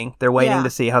they're waiting. They're waiting to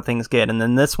see how things get, and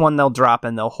then this one they'll drop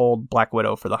and they'll hold Black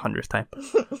Widow for the 100th time.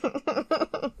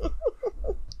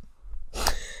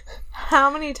 How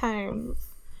many times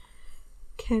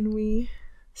can we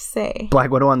say Black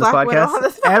Widow on this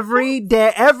podcast? Every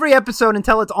day, every episode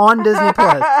until it's on Disney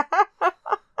Plus.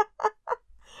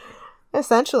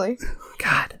 Essentially.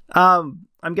 God.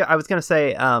 I was gonna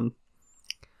say,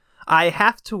 I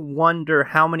have to wonder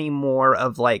how many more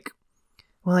of like,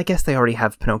 well, I guess they already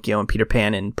have Pinocchio and Peter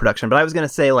Pan in production, but I was gonna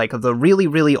say like of the really,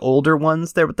 really older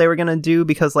ones they were gonna do,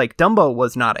 because like Dumbo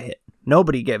was not a hit.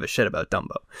 Nobody gave a shit about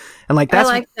Dumbo, and like that's.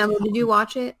 I like Dumbo. Did you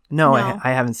watch it? No.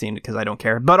 I haven't seen it because I don't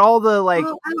care. But all the like,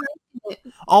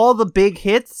 all the big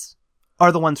hits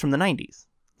are the ones from the 90s.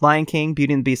 Lion King,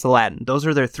 Beauty and the Beast, Aladdin. Those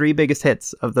are their three biggest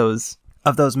hits of those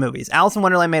movies. Alice in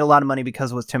Wonderland made a lot of money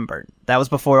because it was Tim Burton. That was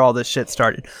before all this shit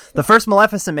started. The first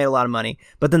Maleficent made a lot of money,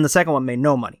 but then the second one made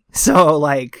no money. So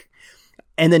like,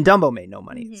 and then Dumbo made no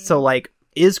money. Mm-hmm. So like,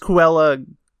 is Cruella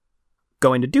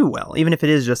going to do well, even if it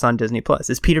is just on Disney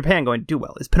Plus? Is Peter Pan going to do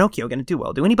well? Is Pinocchio going to do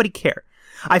well? Do anybody care?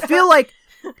 I feel like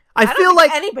I feel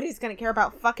like anybody's going to care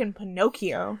about fucking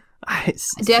Pinocchio.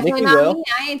 Definitely not me.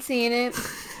 I ain't seeing it.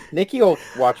 Nikki will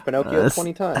watch Pinocchio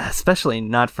 20 times. Especially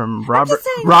not from Robert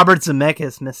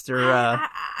Zemeckis, Mr.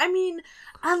 I mean,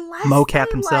 unless mocap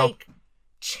they, himself. Like,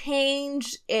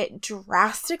 change it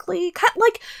drastically,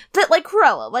 like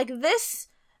Cruella, like this.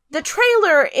 The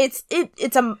trailer, it's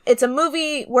a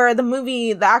movie where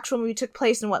the actual movie took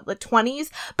place in what, the 20s,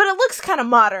 but it looks kind of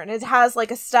modern. It has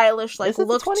like a stylish like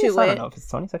look to it. I don't know if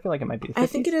it's 20s. I feel like it might be the 50s. I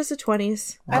think it is the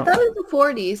 20s. I thought it was the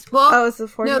 40s. Well, it's the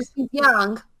 40s. No, she's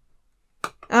young.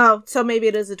 Oh, so maybe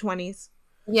it is the 20s.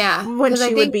 Yeah, when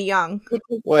she would be young.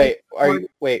 Wait,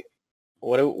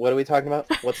 what are we talking about?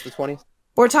 What's the 20s?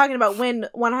 We're talking about when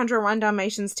 101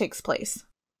 Dalmatians takes place.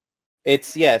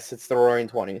 It's the Roaring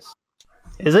 20s.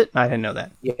 Is it? I didn't know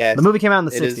that. Yeah. The movie came out in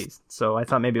the 60s, so I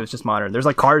thought maybe it was just modern. There's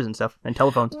like cars and stuff and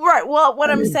telephones. Right. Well,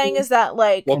 what I'm saying is that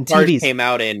like cars came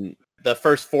out in the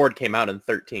first Ford came out in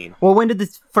 13. Well, when did the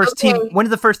first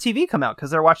TV come out? Because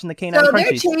they're watching the Canine So Crunchies.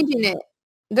 they're changing it.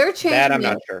 They're changing that. I'm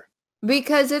not sure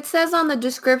because it says on the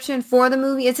description for the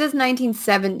movie it says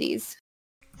 1970s.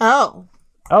 Oh,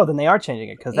 then they are changing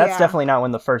it because that's definitely not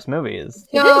when the first movie is.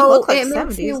 So it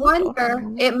makes me wonder.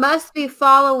 It must be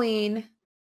following.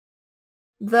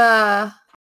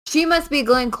 She must be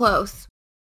Glenn Close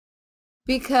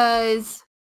because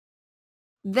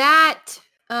that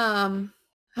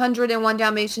 101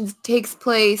 Dalmatians takes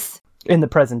place in the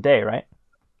present day, right?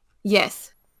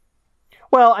 Yes.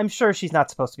 Well, I'm sure she's not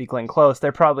supposed to be Glenn Close.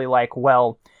 They're probably like,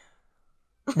 well,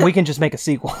 we can just make a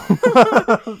sequel.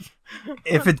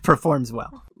 if it performs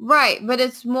well. Right, but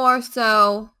it's more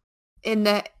so in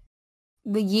the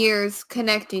years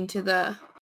connecting to the...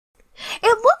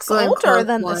 It looks Glenn older Close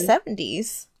than one. the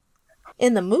 70s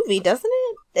in the movie, doesn't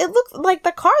it? It looks like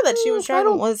the car that she was I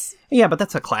driving don't- was... Yeah, but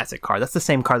that's a classic car. That's the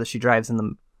same car that she drives in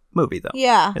the movie, though.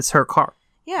 Yeah. It's her car.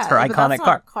 Yeah. It's her but iconic that's not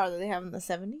car. a car that they have in the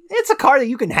 70s. It's a car that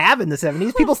you can have in the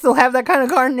 70s. People still have that kind of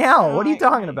car now. What are you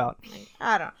talking about?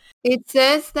 I don't know. It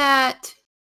says that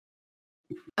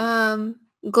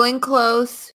Glenn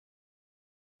Close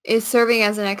is serving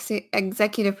as an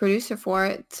executive producer for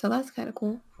it, so that's kind of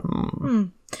cool.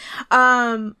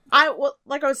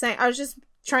 Like I was saying, I was just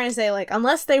trying to say, like,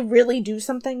 unless they really do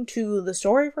something to the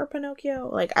story for Pinocchio,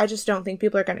 like, I just don't think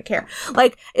people are going to care.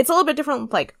 Like, it's a little bit different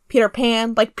with, like, Peter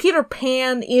Pan. Like, Peter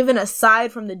Pan, even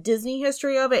aside from the Disney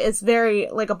history of it, is very,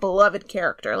 like, a beloved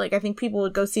character. Like, I think people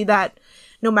would go see that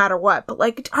no matter what. But,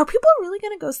 like, are people really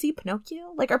going to go see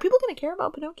Pinocchio? Like, are people going to care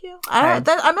about Pinocchio? I'm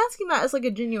asking that as, like, a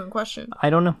genuine question.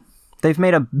 I don't know. They've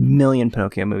made 1 million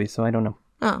Pinocchio movies, so I don't know.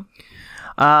 Oh.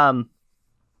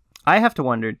 I have to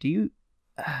wonder,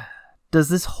 does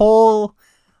this whole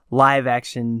live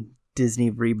action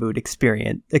Disney reboot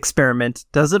experiment,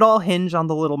 does it all hinge on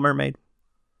The Little Mermaid?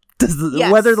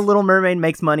 Yes. Whether The Little Mermaid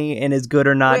makes money and is good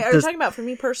or not? Wait, are you talking about for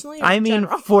me personally? Or I in mean,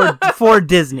 general? for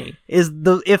Disney, if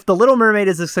The Little Mermaid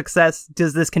is a success,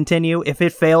 does this continue? If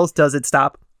it fails, does it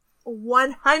stop?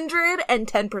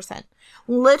 110%.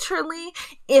 Literally,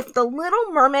 if The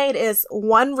Little Mermaid is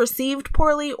 1, received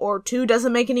poorly, or 2,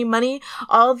 doesn't make any money,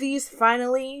 all these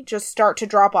finally just start to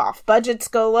drop off. Budgets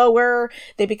go lower,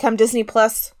 they become Disney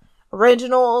Plus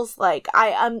originals. Like,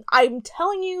 I'm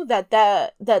telling you that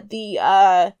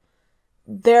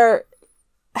they're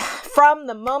from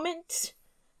the moment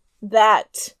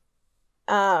that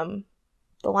The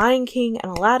Lion King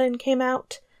and Aladdin came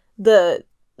out, what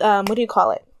do you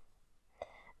call it?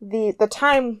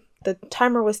 The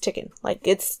timer was ticking. Like,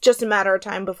 it's just a matter of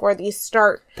time before these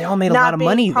start. They all made a not lot of being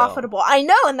money, profitable. though. I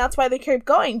know, and that's why they keep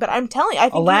going. But I'm telling you, I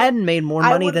think Aladdin made more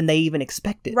money would- than they even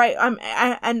expected. right.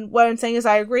 And what I'm saying is,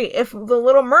 I agree. If The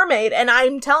Little Mermaid, and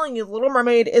I'm telling you, The Little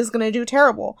Mermaid is going to do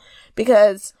terrible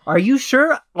because Are you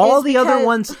sure? All It's the other because-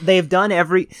 ones they've done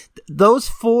those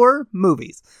 4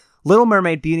 movies, Little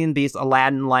Mermaid, Beauty and the Beast,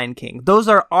 Aladdin, Lion King, those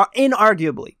are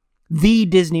inarguably the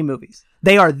Disney movies.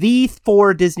 They are the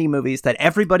 4 Disney movies that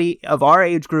everybody of our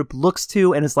age group looks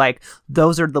to and is like,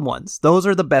 those are the ones. Those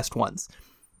are the best ones.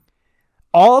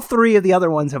 All 3 of the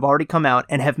other ones have already come out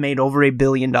and have made over $1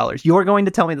 billion. You're going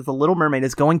to tell me that The Little Mermaid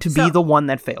is going to be the one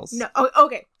that fails. no.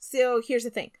 Okay, so here's the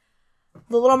thing: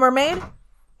 The Little Mermaid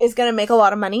is going to make a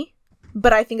lot of money,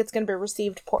 but I think it's going to be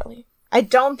received poorly. I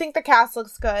don't think the cast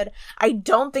looks good. I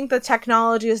don't think the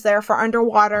technology is there for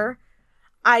underwater.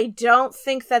 I don't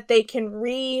think that they can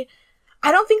redo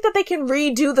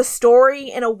the story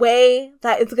in a way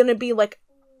that it's going to be, like,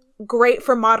 great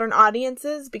for modern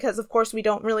audiences, because of course we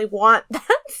don't really want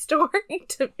that story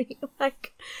to be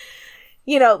like,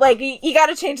 like, you got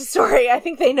to change the story. I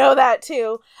think they know that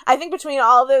too. I think between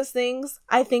all those things,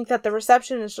 I think that the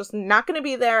reception is just not going to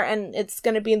be there, and it's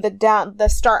going to be the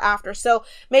start after. So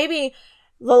maybe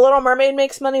The Little Mermaid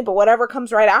makes money, but whatever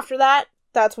comes right after that,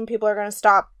 that's when people are going to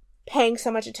stop paying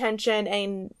so much attention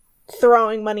and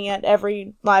throwing money at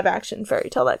every live action fairy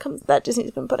tale that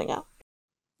Disney's been putting out.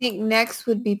 I think next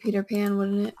would be Peter Pan,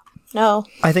 wouldn't it? No.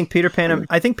 I think Peter Pan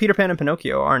and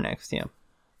Pinocchio are next, yeah.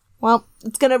 Well,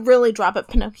 it's going to really drop at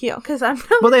Pinocchio, because I'm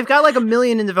really... Well, they've got like 1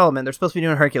 million in development. They're supposed to be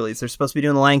doing Hercules. They're supposed to be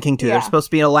doing The Lion King 2. Yeah. They're supposed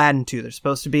to be Aladdin 2. They're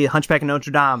supposed to be Hunchback of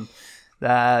Notre Dame.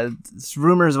 It's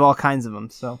rumors of all kinds of them,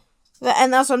 so.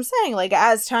 And that's what I'm saying. Like,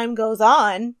 as time goes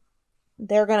on,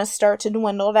 they're going to start to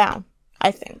dwindle down, I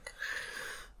think.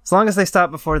 As long as they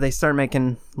stop before they start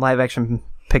making live-action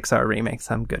Pixar remakes,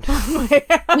 I'm good. I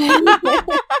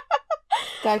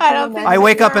don't think I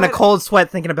wake up in a cold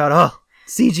sweat thinking about,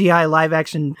 CGI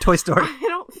live-action Toy Story. I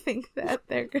don't think that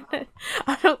they're gonna.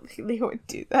 I don't think they would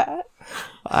do that.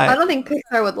 I don't think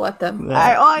Pixar would let them.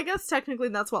 I guess technically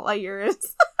that's what Lightyear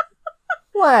is.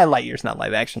 Well, Lightyear's not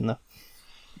live-action, though.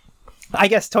 I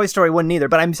guess Toy Story wouldn't either,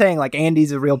 but I'm saying, like,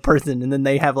 Andy's a real person, and then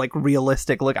they have, like,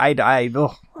 realistic look.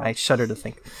 I shudder to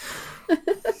think.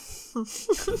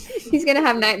 He's gonna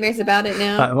have nightmares about it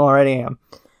now. I already am.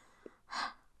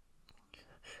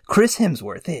 Chris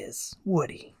Hemsworth is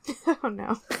Woody. Oh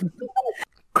no.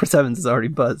 Chris Evans is already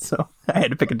Buzz, so I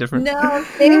had to pick a different. No,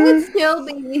 they would still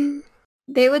be.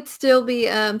 They would still be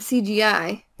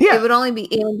CGI. Yeah. It would only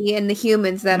be Andy and the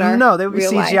humans that are. No, they would be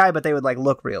real CGI, life. but they would like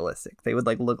look realistic. They would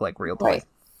like look like real toys, Right.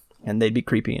 and they'd be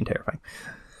creepy and terrifying.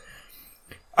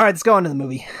 All right, let's go on to the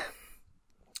movie.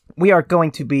 We are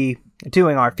going to be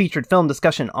doing our featured film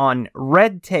discussion on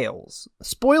Red Tails.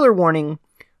 Spoiler warning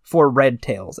for Red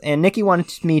Tails. And Nikki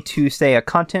wanted me to say a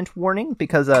content warning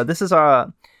because this is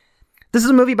a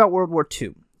movie about World War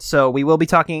II. So we will be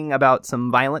talking about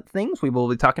some violent things. We will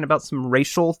be talking about some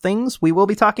racial things. We will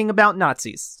be talking about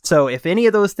Nazis. So if any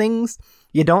of those things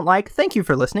you don't like, thank you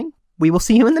for listening. We will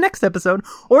see you in the next episode.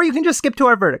 Or you can just skip to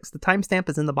our verdicts. The timestamp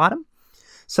is in the bottom.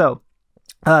 So,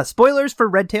 spoilers for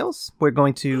Red Tails. We're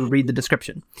going to read the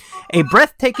description. A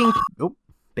breathtaking... Oh,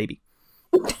 baby.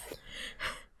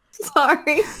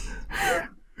 Sorry.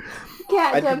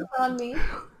 Cat jumped on me.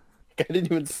 I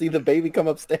didn't even see the baby come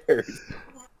upstairs.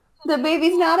 The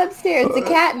baby's not upstairs. The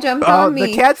cat jumped on me.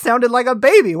 The cat sounded like a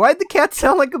baby. Why'd the cat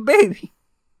sound like a baby?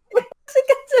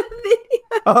 It's a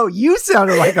video. Oh, you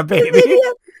sounded like a baby.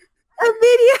 A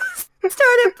video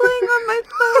started playing on my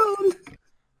phone.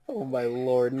 Oh my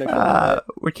lord, Nicole.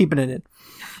 We're keeping it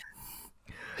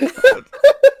in.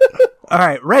 All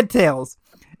right, Red Tails.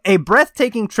 A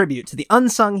breathtaking tribute to the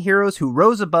unsung heroes who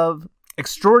rose above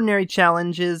extraordinary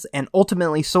challenges and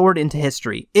ultimately soared into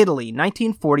history. Italy,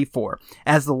 1944.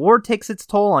 As the war takes its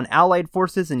toll on Allied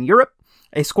forces in Europe,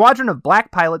 a squadron of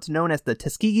black pilots known as the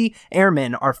Tuskegee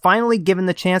Airmen are finally given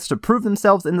the chance to prove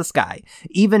themselves in the sky,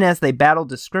 even as they battle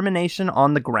discrimination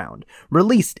on the ground.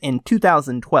 Released in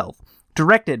 2012.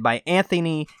 Directed by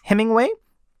Anthony Hemingway.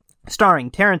 Starring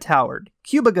Terrence Howard,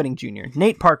 Cuba Gooding Jr.,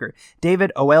 Nate Parker,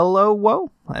 David Oyelowo,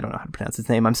 I don't know how to pronounce his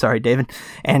name, I'm sorry, David,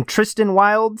 and Tristan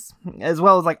Wilds, as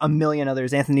well as like a million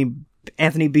others, Anthony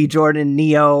B. Jordan,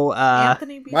 Neo,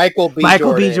 Michael B.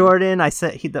 Jordan. I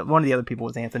said one of the other people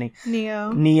was Anthony. Neo.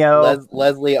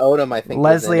 Leslie Odom, I think.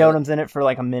 Leslie Odom's in it for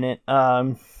like a minute.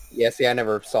 Yeah, see, I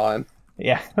never saw him.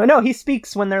 Yeah. Oh, no, he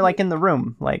speaks when they're like in the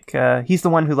room. Like he's the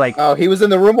one who like. Oh, he was in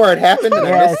the room where it happened. And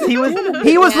yes, he was.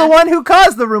 He was the one who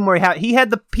caused the room where he had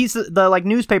the piece of the like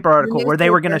newspaper article where they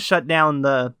were going to shut down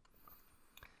the.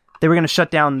 They were going to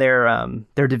shut down their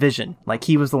division. Like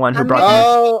he was the one who brought.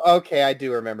 Oh, okay, I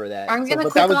do remember that.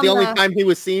 But that was the only time he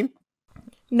was seen.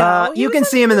 No, you can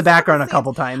see him in the background a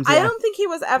couple times. Yeah. I don't think he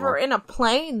was ever in a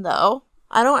plane though.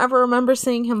 I don't ever remember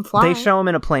seeing him fly. They show him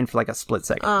in a plane for like a split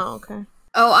second. Oh, okay.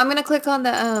 Oh, I'm going to click on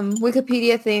the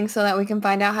Wikipedia thing so that we can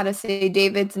find out how to say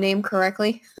David's name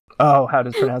correctly. Oh, how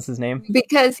to pronounce his name?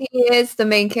 Because he is the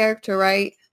main character,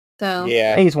 right? So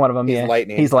yeah, he's one of them. He's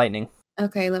Lightning. He's Lightning.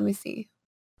 Okay, let me see.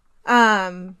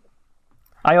 I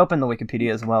opened the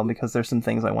Wikipedia as well because there's some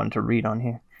things I wanted to read on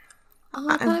here. Oh,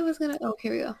 I thought I was going to... Oh,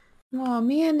 here we go. Oh,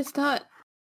 man, it's not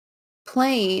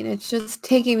plain. It's just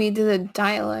taking me to the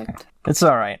dialect. It's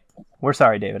all right. We're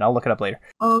sorry, David. I'll look it up later.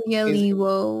 Oh, yeah,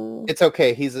 Lewo. It's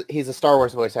okay. He's a Star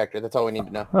Wars voice actor. That's all we need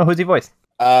to know. Oh, who's he voiced?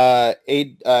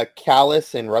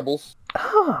 Callus in Rebels.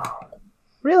 Oh,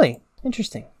 really?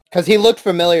 Interesting. Because he looked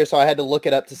familiar, so I had to look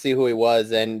it up to see who he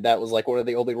was, and that was like one of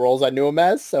the only roles I knew him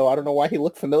as, so I don't know why he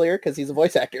looked familiar, because he's a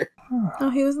voice actor. Oh,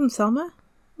 he was in Selma?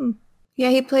 Yeah,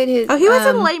 he played his... Oh, he was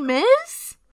in Les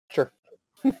Mis? Sure.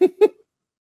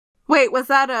 Wait, was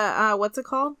that a, what's it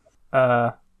called?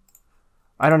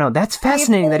 I don't know. That's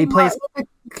fascinating that he plays...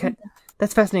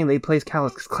 That's fascinating that he plays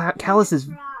Callus.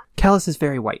 Callus is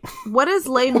very white. What is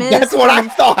Les Mis? That's what I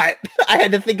thought. I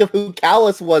had to think of who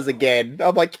Callus was again.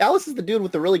 I'm like, Callus is the dude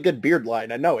with the really good beard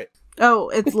line. I know it. Oh,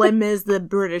 it's Les Mis, the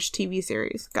British TV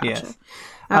series. Gotcha. Yes.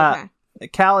 Okay.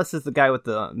 Callus is the guy with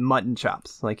the mutton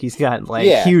chops. Like he's got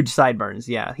like huge sideburns.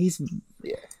 Yeah, he's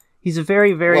a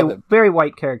very, very, very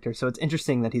white character. So it's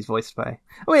interesting that he's voiced by.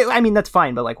 Wait, I mean that's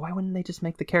fine, but like, why wouldn't they just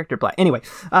make the character black? Anyway,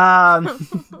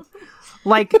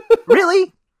 like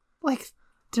really, like.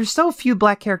 There's so few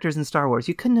black characters in Star Wars.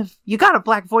 You got a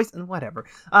black voice and whatever.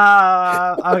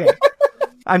 Okay.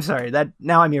 I'm sorry that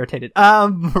now I'm irritated.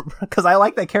 Because I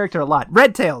like that character a lot.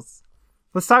 Red Tails.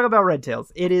 Let's talk about Red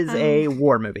Tails. It is a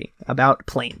war movie about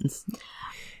planes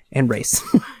and race.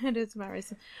 It is about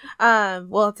race.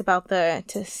 Well, it's about the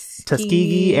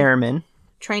Tuskegee Airmen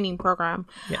training program.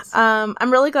 Yes.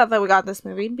 I'm really glad that we got this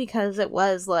movie because it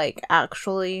was like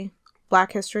actually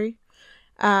Black history.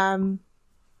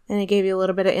 And it gave you a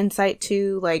little bit of insight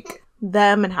to like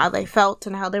them and how they felt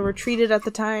and how they were treated at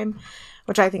the time,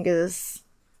 which I think is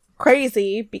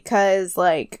crazy because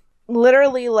like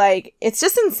literally like it's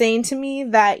just insane to me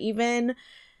that even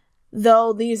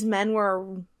though these men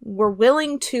were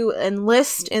willing to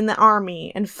enlist in the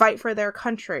army and fight for their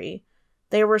country,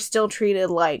 they were still treated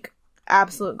like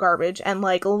absolute garbage. And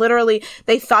like literally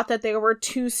they thought that they were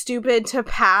too stupid to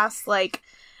pass like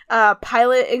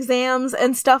pilot exams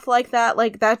and stuff like that.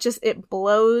 Like that just, it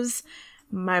blows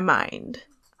my mind.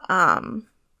 Yeah.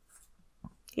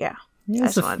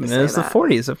 It's the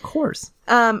 40s, of course.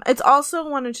 It's also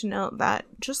wanted to note that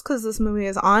just because this movie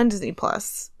is on Disney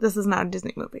Plus, this is not a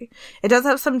Disney movie. It does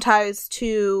have some ties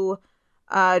to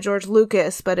George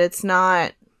Lucas, but it's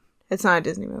not a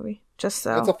Disney movie. Just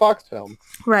so It's a Fox film.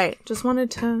 Right. I just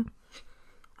wanted to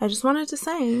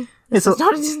say it's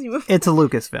not a Disney movie. It's a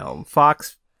Lucasfilm.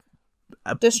 Fox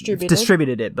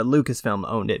distributed it, but Lucasfilm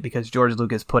owned it because George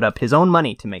Lucas put up his own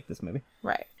money to make this movie.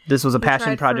 Right. This was a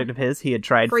passion project of his. He had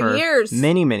tried for years.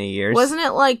 Many, many years. Wasn't it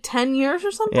like 10 years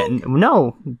or something? Yeah,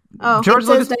 no. Oh, George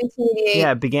Lucas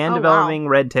 1988. began developing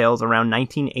Red Tails around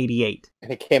 1988.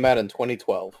 And it came out in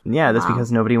 2012. Yeah, that's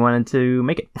because nobody wanted to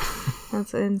make it.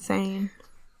 That's insane.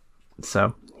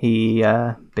 So he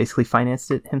basically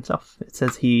financed it himself. It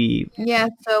says he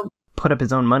put up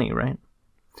his own money, right?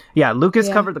 Yeah, Lucas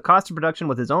covered the cost of production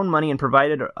with his own money and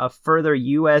provided a further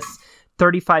US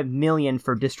 $35 million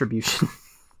for distribution.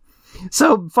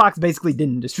 So Fox basically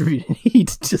didn't distribute it. He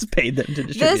just paid them to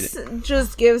distribute it. This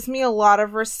just gives me a lot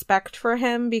of respect for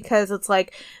him because it's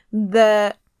like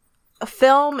the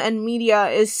film and media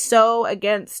is so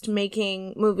against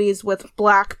making movies with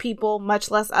black people,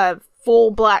 much less a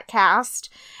full black cast.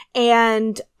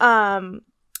 And,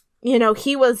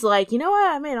 he was like, you know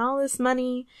what? I made all this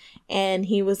money. And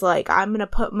he was like, I'm going to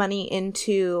put money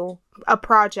into a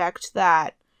project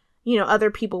that, other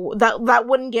people, that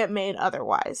wouldn't get made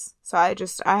otherwise. So I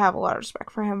have a lot of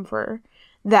respect for him for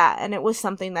that. And it was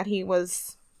something that he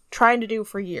was trying to do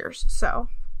for years. So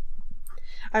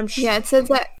I'm sure. Yeah, it says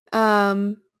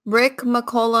that Rick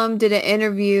McCollum did an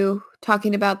interview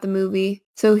talking about the movie.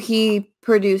 So he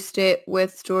produced it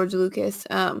with George Lucas.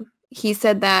 He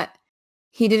said that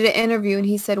he did an interview and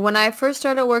he said, when I first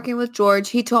started working with George,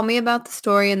 he told me about the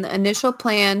story and the initial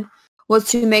plan was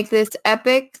to make this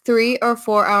epic 3 or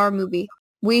 4 hour movie.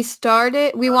 We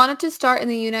wanted to start in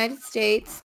the United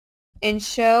States and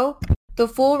show the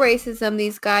full racism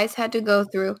these guys had to go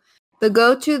through. Then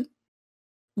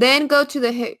go to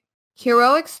the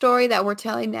heroic story that we're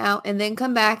telling now and then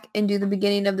come back and do the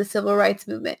beginning of the civil rights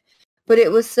movement. But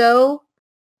it was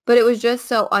just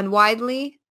so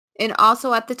unwidely. And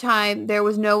also at the time, there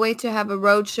was no way to have a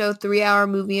roadshow 3-hour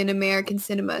movie in American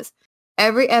cinemas.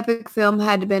 Every epic film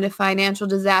had been a financial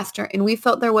disaster, and we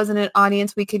felt there wasn't an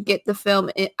audience we could get the film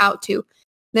out to.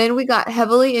 Then we got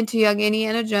heavily into Young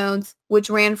Indiana Jones, which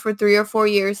ran for 3 or 4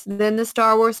 years, then the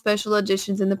Star Wars special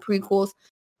editions and the prequels.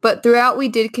 But throughout, we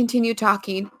did continue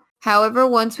talking. However,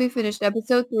 once we finished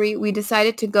episode 3, we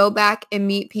decided to go back and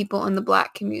meet people in the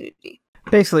black community.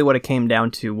 Basically what it came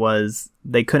down to was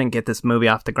they couldn't get this movie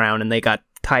off the ground and they got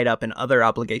tied up in other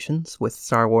obligations with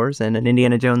Star Wars and an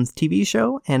Indiana Jones TV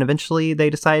show, and eventually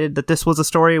they decided that this was a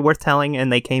story worth telling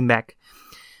and they came back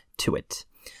to it.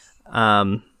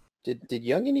 Did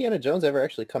Young Indiana Jones ever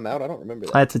actually come out? I don't remember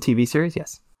that. That's a TV series,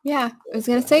 yes. Yeah, I was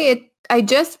going to say it. I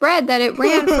just read that it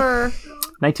ran for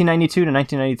 1992 to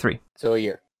 1993. So a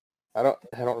year. I don't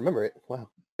remember it. Wow.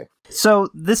 Okay. So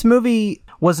this movie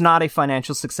was not a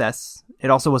financial success. It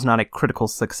also was not a critical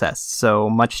success. So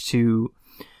much to,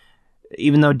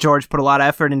 even though George put a lot of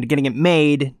effort into getting it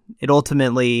made, it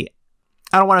ultimately,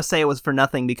 I don't want to say it was for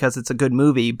nothing because it's a good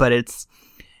movie, but it's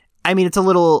a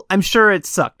little, I'm sure it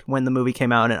sucked when the movie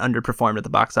came out and underperformed at the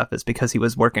box office because he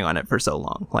was working on it for so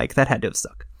long. Like, that had to have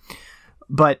sucked.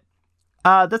 But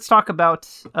let's talk about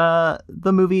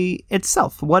the movie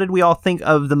itself. What did we all think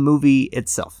of the movie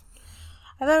itself?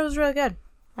 I thought it was really good.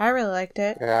 I really liked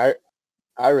it. Yeah,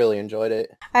 I really enjoyed it.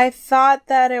 I thought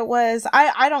that it was...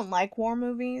 I don't like war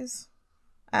movies.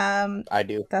 I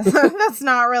do. That's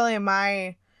not really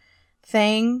my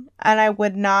thing, and I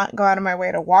would not go out of my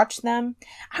way to watch them.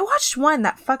 I watched one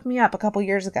that fucked me up a couple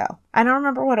years ago. I don't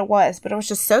remember what it was, but it was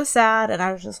just so sad, and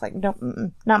I was just like, nope,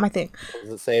 not my thing.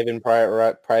 Was it Saving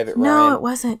Private Ryan? No, it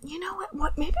wasn't. You know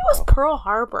what? Maybe it was Pearl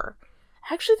Harbor.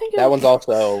 I actually think that one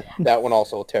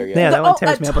also will tear you up. Yeah, that one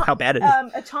tears me up with how bad it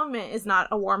is. Atonement is not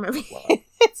a war movie. Wow.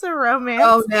 It's a romance.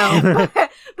 Oh no.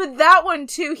 but that one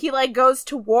too, he like goes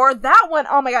to war. That one,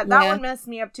 oh my god, that one messed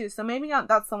me up too. So maybe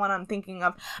that's the one I'm thinking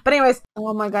of. But anyways.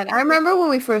 Oh my god. I remember when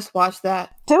we first watched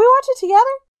that. Did we watch it together?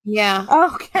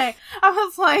 Yeah. Okay. I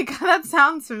was like, that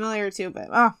sounds familiar too, but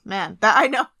oh man, that I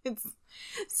know it's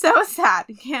so sad.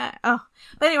 You can't. Oh,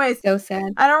 but anyways, so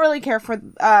sad. I don't really care for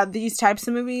these types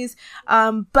of movies.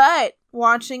 But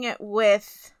watching it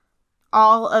with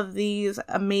all of these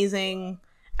amazing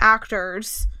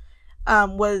actors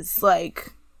was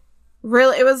like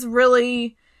really. It was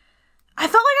really. I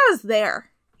felt like I was there.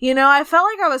 You know, I felt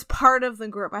like I was part of the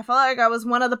group. I felt like I was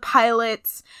one of the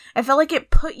pilots. I felt like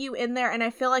it put you in there, and I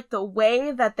feel like the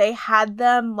way that they had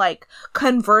them, like,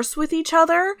 converse with each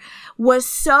other was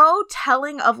so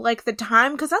telling of, like, the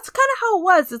time, because that's kind of how it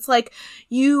was. It's like,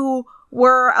 you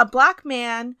were a black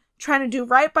man trying to do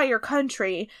right by your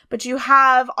country, but you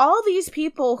have all these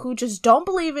people who just don't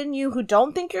believe in you, who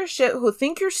don't think you're shit, who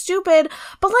think you're stupid,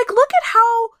 but, like, look at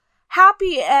how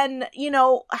happy and, you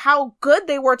know, how good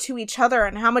they were to each other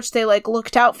and how much they, like,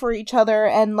 looked out for each other,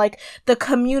 and, like, the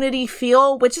community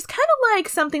feel, which is kind of like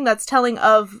something that's telling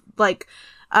of, like,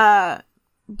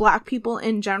 black people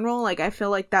in general. Like, I feel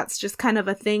like that's just kind of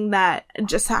a thing that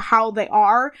just how they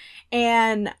are,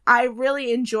 and I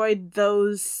really enjoyed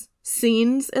those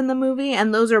scenes in the movie,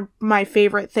 and those are my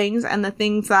favorite things and the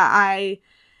things that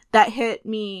hit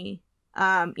me,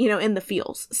 you know, in the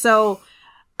feels. So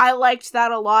I liked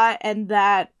that a lot, and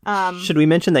that Should we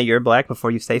mention that you're black before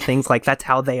you say things like that's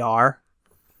how they are?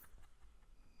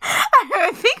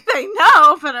 I think they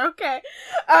know, but okay.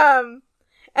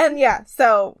 And yeah,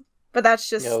 so, but that's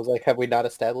just I was like, have we not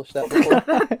established that before?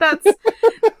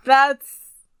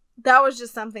 that was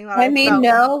just something that I mean, felt.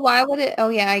 no, why would it? Oh,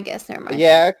 yeah, I guess, never mind.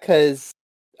 Yeah, because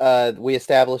we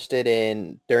established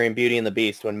it during Beauty and the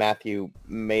Beast when Matthew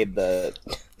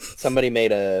somebody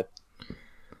made a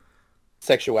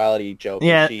sexuality joke.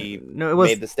 Yeah, she no,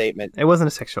 made the statement. It wasn't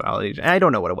a sexuality. I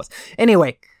don't know what it was.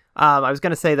 Anyway, I was going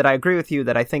to say that I agree with you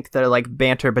that I think the, like,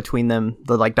 banter between them,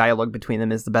 the, like, dialogue between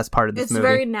them is the best part of this movie. It's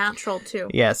very natural, too.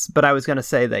 Yes, but I was going to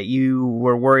say that you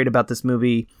were worried about this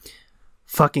movie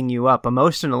fucking you up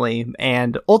emotionally,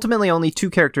 and ultimately only 2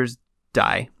 characters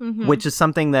die, which is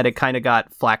something that it kind of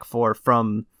got flack for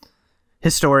from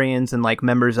historians and, like,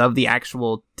 members of the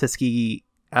actual Tuskegee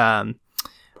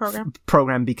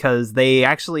program, because they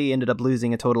actually ended up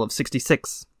losing a total of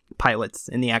 66 pilots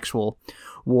in the actual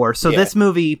war. So this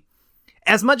movie,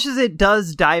 as much as it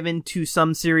does dive into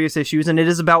some serious issues, and it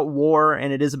is about war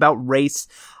and it is about race,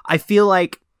 I feel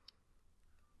like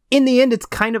in the end it's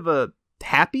kind of a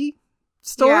happy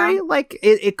story. Yeah. Like,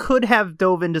 it could have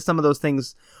dove into some of those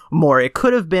things more. It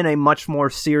could have been a much more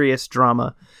serious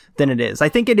drama than it is. I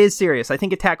think it is serious. I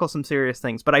think it tackles some serious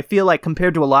things, but I feel like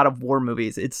compared to a lot of war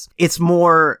movies, it's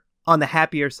more on the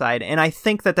happier side, and I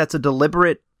think that that's a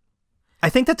deliberate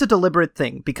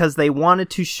thing, because they wanted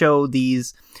to show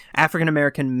these African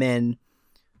American men,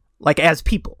 like, as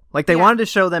people. Like, they wanted to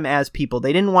show them as people.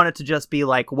 They didn't want it to just be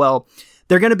like, well,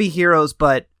 they're going to be heroes,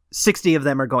 but 60 of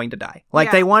them are going to die.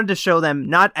 Like, they wanted to show them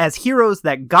not as heroes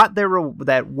that got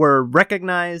that were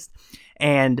recognized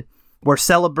and were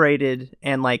celebrated,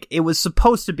 and, like, it was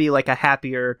supposed to be like a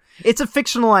happier, it's a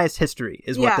fictionalized history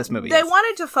is what this movie is. They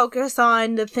wanted to focus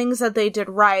on the things that they did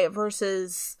right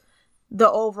versus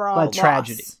the overall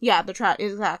tragedy. Yeah,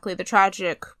 exactly, the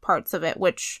tragic parts of it,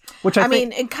 which I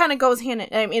mean, it kind of goes hand in,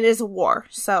 I mean, it is a war,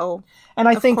 so. And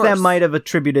I think that might have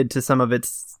attributed to some of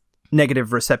its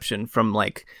negative reception from,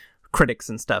 like, critics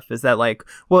and stuff, is that, like,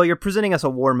 well, you're presenting us a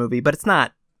war movie, but it's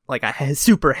not like a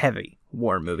super heavy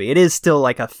war movie. It is still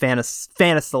like a fantasy,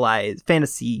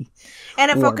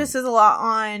 and it focuses a lot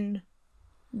on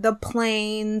the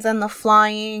planes and the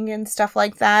flying and stuff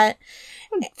like that.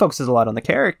 It focuses a lot on the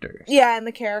characters. Yeah, and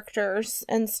the characters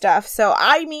and stuff. So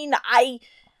I mean, I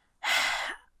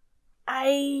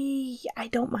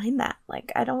don't mind that.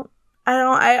 Like, I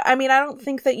mean, I don't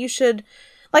think that you should.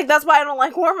 Like, that's why I don't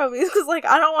like war movies, because, like,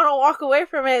 I don't want to walk away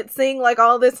from it seeing, like,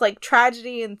 all this, like,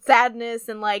 tragedy and sadness,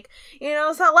 and, like, you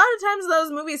know, so a lot of times in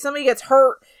those movies, somebody gets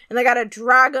hurt, and they gotta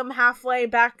drag them halfway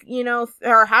back, you know,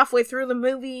 or halfway through the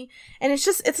movie, and it's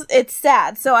just, it's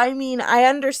sad. So, I mean, I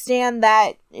understand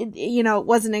that, it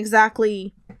wasn't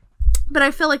exactly, but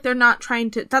I feel like they're not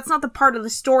trying to, that's not the part of the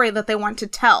story that they want to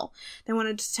tell. They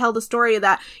wanted to tell the story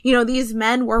that, you know, these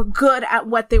men were good at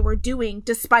what they were doing,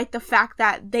 despite the fact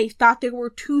that they thought they were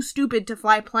too stupid to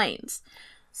fly planes.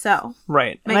 So,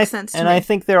 right. Makes sense to me. And I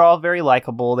think they're all very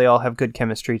likable. They all have good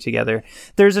chemistry together.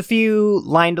 There's a few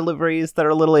line deliveries that are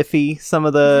a little iffy. Some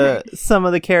of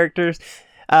the characters,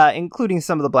 including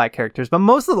some of the black characters, but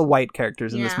most of the white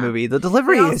characters in this movie, the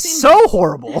delivery is so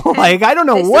horrible. Like, I don't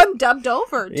know what dubbed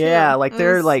over. Too. Yeah, like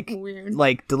they're like weird.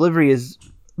 Like delivery is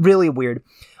really weird.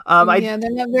 They're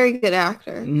not very good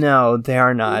actors. No, they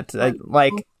are not.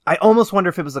 I almost wonder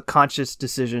if it was a conscious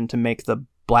decision to make the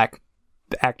black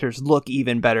actors look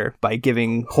even better by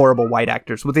giving horrible white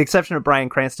actors, with the exception of Bryan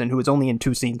Cranston, who was only in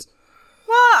 2 scenes.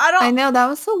 Well, I know, that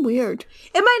was so weird.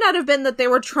 It might not have been that they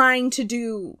were trying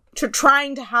to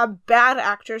have bad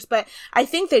actors, but I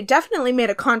think they definitely made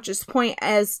a conscious point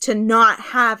as to not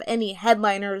have any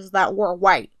headliners that were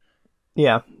white.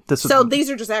 Yeah. This was, So these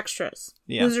are just extras.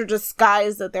 Yeah. These are just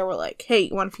guys that they were like, "Hey,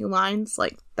 you want a few lines?"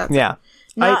 Like that's yeah.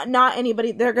 not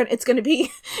anybody. It's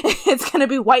gonna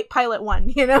be White Pilot 1.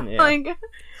 You know, Yeah. like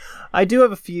I do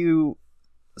have a few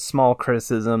small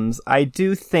criticisms. I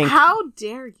do think how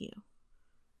dare you?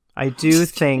 I do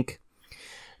think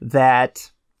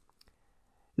that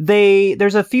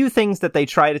there's a few things that they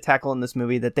try to tackle in this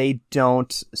movie that they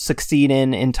don't succeed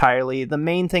in entirely. The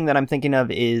main thing that I'm thinking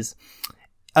of is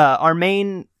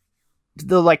the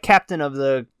captain of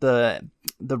the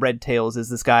Red Tails is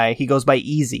this guy. He goes by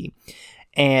Easy,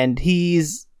 and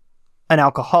he's an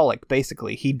alcoholic,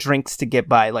 basically. He drinks to get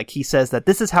by. Like, he says that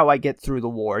this is how I get through the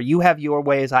war. You have your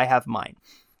ways, I have mine.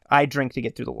 I drink to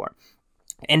get through the war.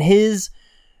 And his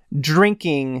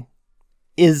drinking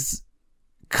is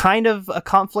kind of a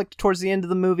conflict towards the end of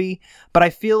the movie, but I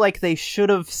feel like they should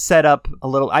have set up a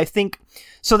little. I think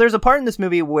so. There's a part in this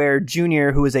movie where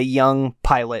Junior, who is a young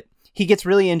pilot, he gets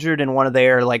really injured in one of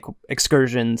their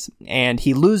excursions, and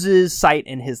he loses sight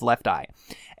in his left eye,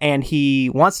 and he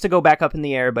wants to go back up in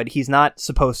the air, but he's not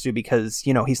supposed to because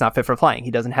he's not fit for flying.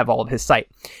 He doesn't have all of his sight,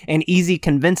 and Easy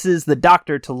convinces the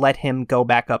doctor to let him go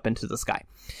back up into the sky.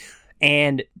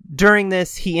 And during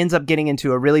this, he ends up getting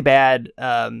into a really bad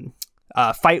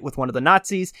fight with one of the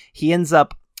Nazis. He ends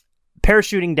up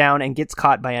parachuting down and gets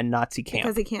caught by a Nazi camp.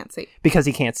 Because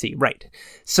he can't see, right.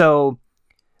 So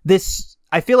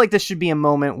I feel like this should be a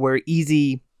moment where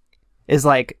Easy is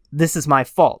like, this is my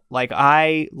fault. Like,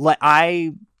 I was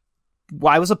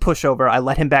a pushover. I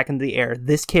let him back into the air.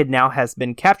 This kid now has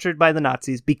been captured by the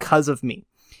Nazis because of me.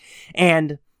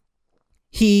 And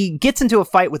he gets into a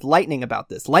fight with Lightning about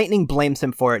this. Lightning blames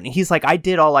him for it, and he's like, I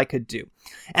did all I could do.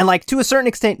 And to a certain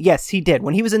extent, yes, he did.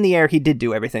 When he was in the air, he did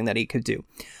do everything that he could do.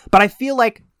 But I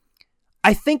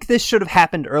think this should have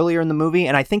happened earlier in the movie,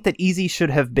 and I think that Easy should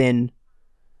have been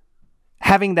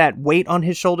having that weight on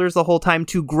his shoulders the whole time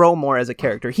to grow more as a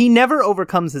character. He never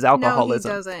overcomes his alcoholism.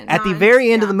 No, he doesn't. At the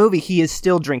very end of the movie, he is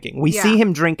still drinking. We see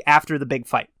him drink after the big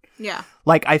fight. Yeah.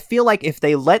 I feel like if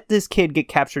they let this kid get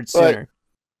captured sooner...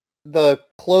 The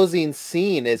closing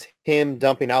scene is him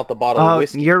dumping out the bottle of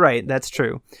whiskey. You're right. That's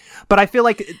true. But I feel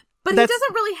like... But he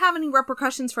doesn't really have any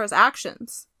repercussions for his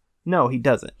actions. No, he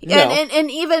doesn't. No. And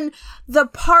even the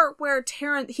part where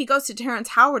he goes to Terrence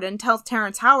Howard and tells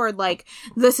Terrence Howard,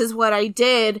 this is what I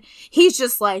did. He's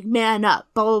just like, man up,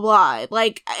 blah, blah, blah.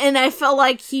 And I felt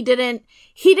like he didn't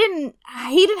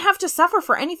have to suffer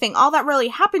for anything. All that really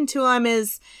happened to him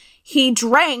is he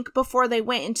drank before they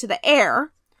went into the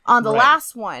air on the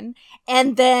last one,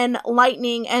 and then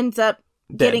Lightning ends up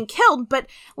getting killed. But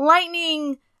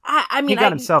Lightning, I mean, he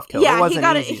got himself killed. Yeah,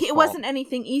 it wasn't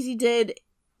anything Easy did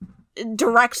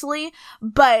directly,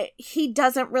 but he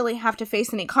doesn't really have to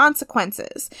face any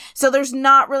consequences. So there's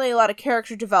not really a lot of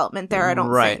character development there, I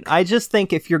don't think. I just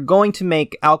think if you're going to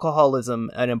make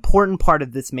alcoholism an important part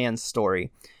of this man's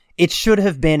story, it should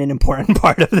have been an important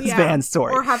part of this man's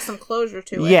story. Or have some closure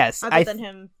to it. Yes. Other than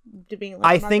him being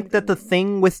I think that the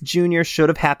thing with Junior should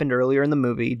have happened earlier in the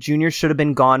movie. Junior should have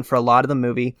been gone for a lot of the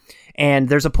movie. And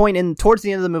there's a point towards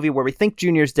the end of the movie where we think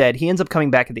Junior's dead. He ends up coming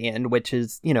back at the end, which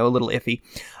is, a little iffy.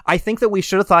 I think that we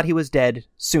should have thought he was dead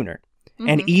sooner. Mm-hmm.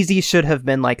 And Easy should have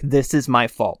been like, this is my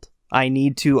fault. I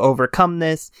need to overcome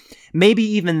this. Maybe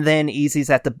even then Easy's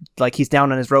he's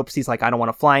down on his ropes. He's like, I don't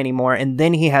want to fly anymore. And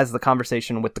then he has the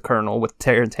conversation with the Colonel, with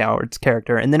Terrence Howard's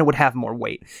character, and then it would have more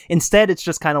weight. Instead, it's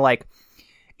just kind of like,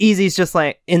 Easy's just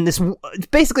like, in this,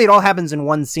 basically it all happens in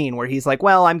one scene where he's like,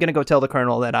 well, I'm going to go tell the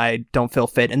Colonel that I don't feel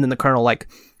fit. And then the Colonel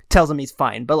tells him he's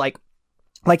fine. But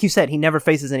like you said, he never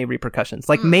faces any repercussions.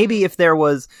 Maybe if there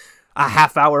was a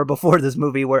half hour before this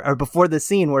movie or before this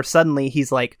scene where suddenly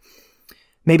he's like,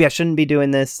 maybe I shouldn't be doing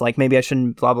this. Maybe I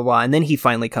shouldn't, blah, blah, blah. And then he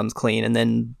finally comes clean. And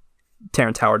then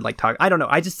Terrence Howard, talk. I don't know.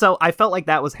 I felt like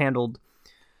that was handled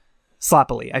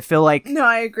sloppily. I feel like... No,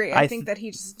 I agree. I think that he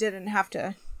just didn't have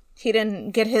to... He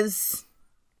didn't get his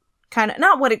kind of...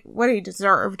 Not what he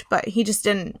deserved, but he just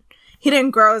didn't... He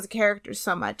didn't grow as a character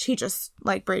so much. He just,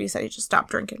 like Brady said, he just stopped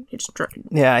drinking. He just drank.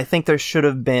 Yeah, I think there should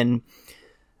have been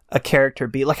a character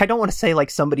be... I don't want to say,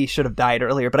 somebody should have died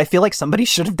earlier, but I feel like somebody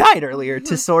should have died earlier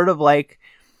to sort of,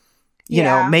 you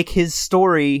know, make his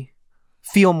story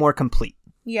feel more complete.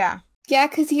 Yeah. Yeah,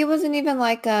 because he wasn't even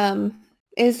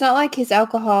it's not like his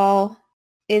alcohol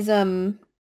is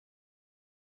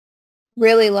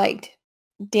really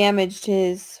damaged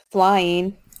his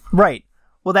flying. Right.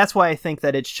 Well, that's why I think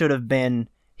that it should have been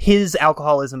his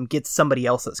alcoholism gets somebody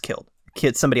else killed,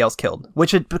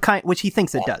 which he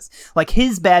thinks it does.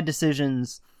 His bad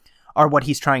decisions are what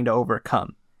he's trying to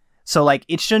overcome. So, like,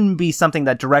 it shouldn't be something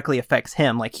that directly affects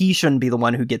him. Like, he shouldn't be the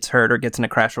one who gets hurt or gets in a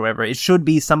crash or whatever. It should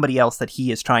be somebody else that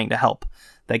he is trying to help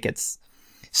that gets...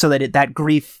 So that that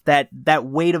grief, that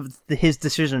weight of his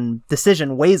decision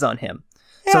weighs on him.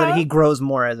 So that he grows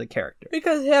more as a character.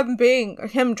 Because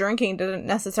him drinking didn't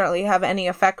necessarily have any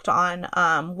effect on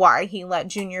why he let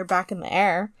Junior back in the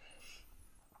air.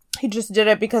 He just did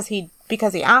it because he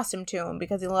asked him to, and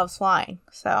because he loves flying.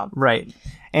 So right,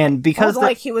 and because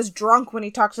like he was drunk when he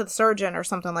talked to the surgeon or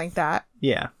something like that.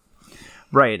 Yeah,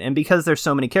 right, and because there's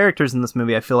so many characters in this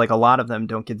movie, I feel like a lot of them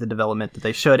don't get the development that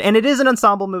they should. And it is an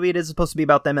ensemble movie; it is supposed to be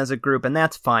about them as a group, and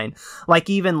that's fine. Like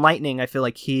even Lightning, I feel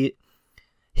like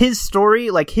his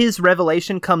story, like his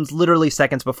revelation, comes literally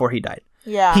seconds before he died.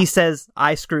 Yeah, he says,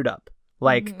 "I screwed up."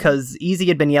 Like, because Easy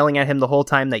had been yelling at him the whole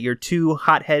time that you're too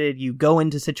hot-headed, you go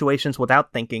into situations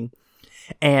without thinking,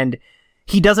 and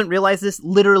he doesn't realize this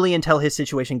literally until his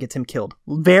situation gets him killed.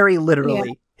 Very literally.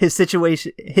 Yeah. His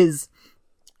situation, his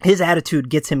attitude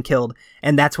gets him killed,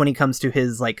 and that's when he comes to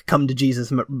his, like, come to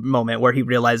Jesus moment where he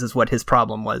realizes what his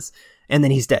problem was, and then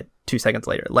he's dead 2 seconds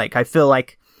later. Like, I feel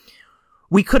like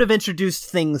we could have introduced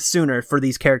things sooner for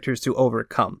these characters to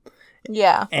overcome.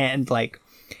 Yeah. And, like...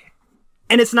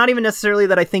 And it's not even necessarily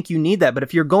that I think you need that, but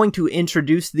if you're going to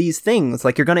introduce these things,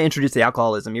 like you're going to introduce the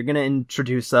alcoholism, you're going to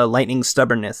introduce Lightning's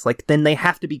stubbornness, like then they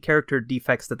have to be character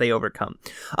defects that they overcome.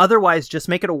 Otherwise, just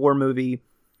make it a war movie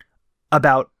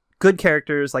about good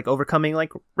characters, like overcoming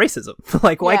like racism.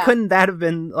 Like why couldn't that have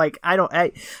been like,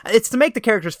 it's to make the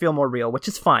characters feel more real, which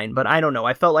is fine, but I don't know.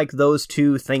 I felt like those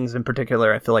two things in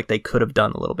particular, I feel like they could have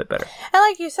done a little bit better. And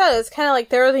like you said, it's kind of like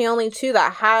they were the only two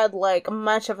that had like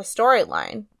much of a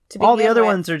storyline. All the other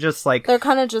ones are just like... They're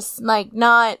kind of just like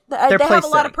not... They have a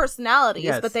lot of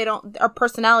personalities, but they don't... Or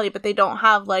personality, but they don't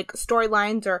have like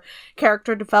storylines or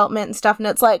character development and stuff. And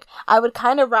it's like, I would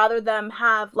kind of rather them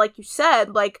have, like you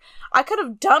said, like, I could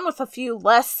have done with a few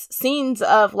less scenes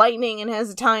of Lightning and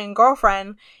his Italian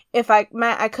girlfriend if I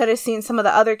could have seen some of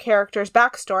the other characters'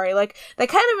 backstory. Like, they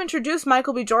kind of introduced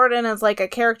Michael B. Jordan as like a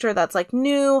character that's like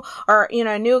new, or, you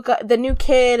know, the new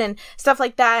kid and stuff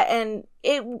like that. And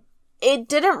it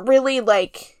didn't really,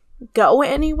 like, go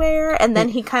anywhere, and then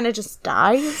he kind of just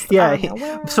dies.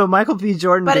 Yeah, so Michael B.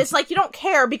 Jordan... But it's like, you don't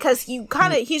care, because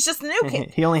he's just a new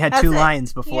kid. He only had two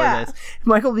lines before this.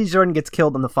 Michael B. Jordan gets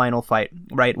killed in the final fight,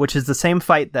 right? Which is the same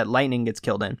fight that Lightning gets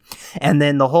killed in. And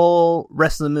then the whole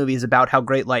rest of the movie is about how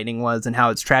great Lightning was, and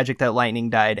how it's tragic that Lightning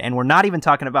died. And we're not even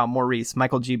talking about Maurice,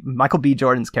 Michael B.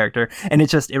 Jordan's character. And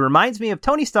it reminds me of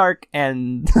Tony Stark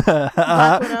and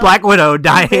Black Widow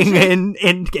dying in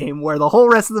Endgame, where the whole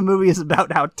rest of the movie is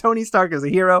about how Tony Stark is a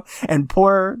hero, and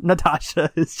poor Natasha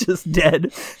is just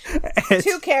dead.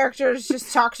 Two characters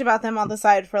just talked about them on the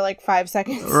side for like 5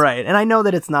 seconds. Right, and I know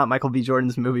that it's not Michael B.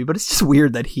 Jordan's movie, but it's just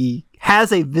weird that he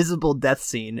has a visible death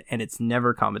scene, and it's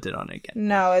never commented on again.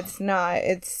 No, it's not.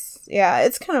 It's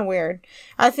kind of weird.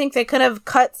 I think they could have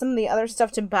cut some of the other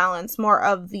stuff to balance more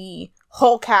of the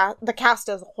whole the cast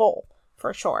as a whole,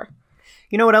 for sure.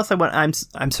 You know what else I want?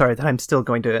 I'm sorry that I'm still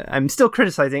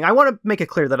criticizing. I want to make it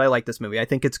clear that I like this movie. I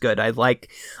think it's good. I like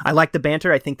the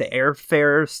banter. I think the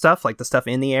airfare stuff, like the stuff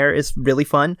in the air, is really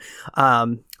fun.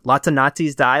 Lots of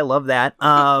Nazis die. Love that.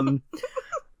 But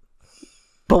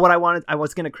what I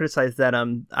was going to criticize that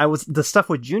the stuff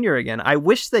with Junior again. I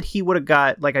wish that he would have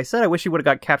got, like I said, I wish he would have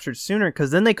got captured sooner,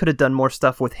 because then they could have done more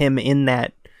stuff with him in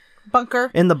the bunker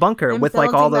with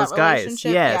like all those guys.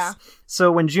 Yes. Yeah. So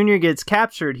when Junior gets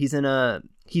captured,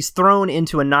 he's thrown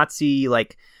into a Nazi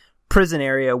like prison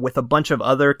area with a bunch of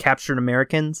other captured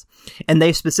Americans, and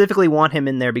they specifically want him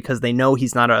in there because they know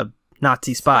he's not a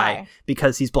Nazi spy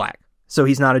because he's black. So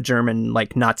he's not a German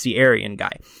like Nazi Aryan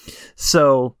guy.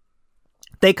 So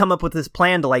they come up with this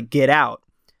plan to like get out.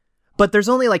 But there's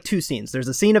only like 2 scenes. There's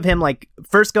a scene of him like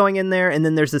first going in there, and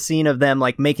then there's a scene of them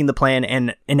like making the plan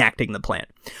and enacting the plan.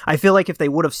 I feel like if they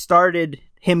would have started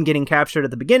him getting captured at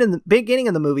the beginning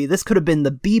of the movie, this could have been the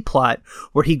B plot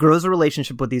where he grows a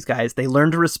relationship with these guys. They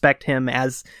learn to respect him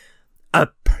as a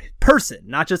person,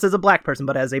 not just as a black person,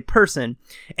 but as a person.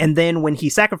 And then when he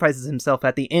sacrifices himself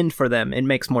at the end for them, it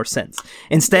makes more sense.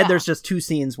 Instead, there's just 2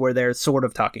 scenes where they're sort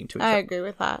of talking to each other. I agree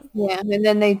with that. Yeah, and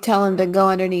then they tell him to go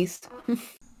underneath.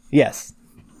 Yes.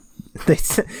 They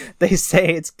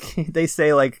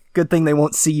say like, good thing they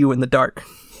won't see you in the dark.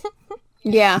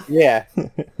 Yeah. Yeah.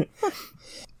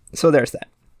 So there's that.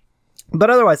 But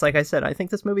otherwise, like I said, I think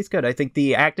this movie's good. I think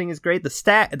the acting is great.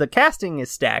 The casting is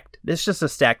stacked. It's just a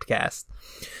stacked cast.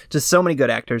 Just so many good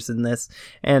actors in this.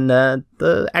 And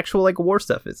the actual like war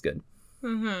stuff is good.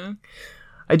 Mm-hmm.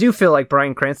 I do feel like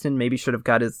Bryan Cranston maybe should have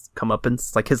got his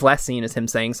comeuppance. Like his last scene is him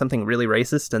saying something really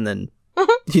racist, and then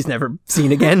he's never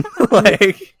seen again.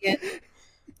 Like,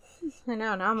 I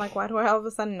know. Now I'm like, why do I all of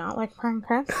a sudden not like Bryan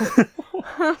Cranston?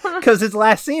 because his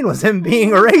last scene was him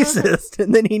being a racist,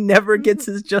 and then he never gets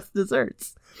his just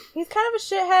desserts. He's kind of a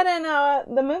shithead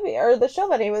in the movie or the show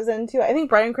that he was in too. I think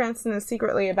Bryan Cranston is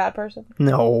secretly a bad person.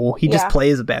 No, he just Yeah.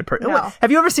 plays a bad person. No.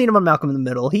 Have you ever seen him on Malcolm in the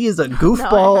Middle? He is a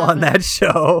goofball on haven't. that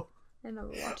show, I never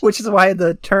watched which is why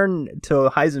the turn to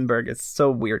Heisenberg is so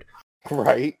weird.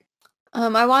 Right.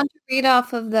 I want to read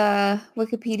off of the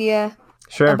Wikipedia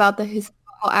Sure. about the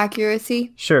historical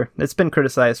accuracy. Sure, it's been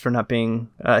criticized for not being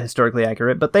historically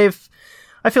accurate, but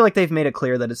I feel like they've made it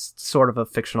clear that it's sort of a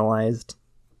fictionalized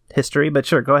history, but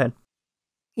sure, go ahead.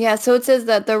 Yeah, so it says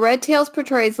that the Red Tails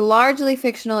portrays largely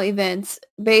fictional events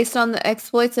based on the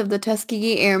exploits of the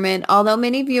Tuskegee Airmen, although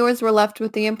many viewers were left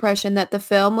with the impression that the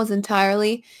film was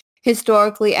entirely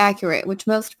historically accurate, which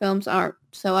most films aren't.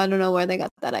 So I don't know where they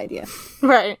got that idea.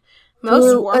 Right. Most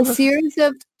Through war a movies. series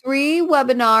of 3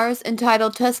 webinars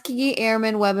entitled Tuskegee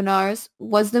Airmen Webinars,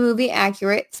 Was the Movie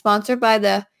Accurate? Sponsored by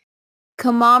the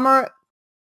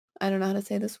I don't know how to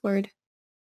say this word.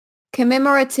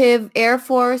 Commemorative Air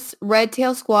Force Red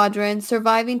Tail Squadron,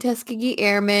 Surviving Tuskegee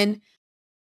Airmen,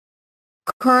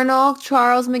 Colonel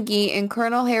Charles McGee and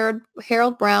Colonel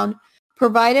Harold Brown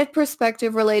provided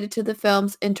perspective related to the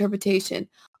film's interpretation.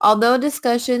 Although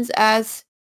discussions as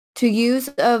to use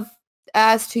of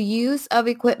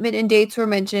equipment and dates were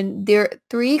mentioned, there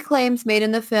 3 claims made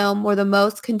in the film were the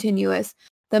most continuous.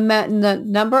 The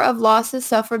number of losses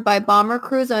suffered by bomber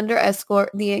crews under escort,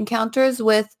 the encounters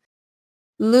with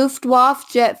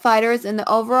Luftwaffe jet fighters, and the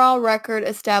overall record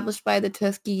established by the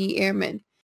Tuskegee Airmen.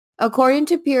 According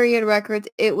to period records,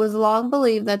 it was long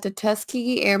believed that the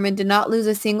Tuskegee Airmen did not lose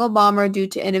a single bomber due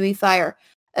to enemy fire,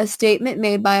 a statement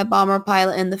made by a bomber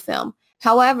pilot in the film.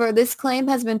 However, this claim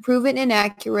has been proven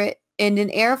inaccurate, and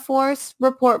an Air Force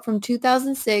report from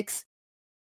 2006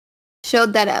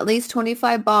 showed that at least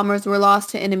 25 bombers were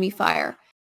lost to enemy fire.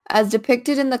 As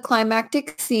depicted in the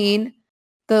climactic scene,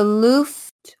 the Luftwaffe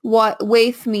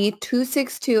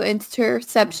 262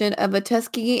 interception of a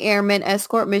Tuskegee Airmen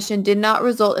escort mission did not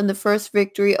result in the first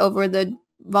victory over the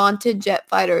vaunted jet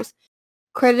fighters,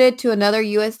 credited to another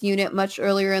U.S. unit much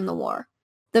earlier in the war.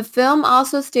 The film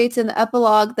also states in the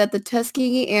epilogue that the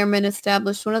Tuskegee Airmen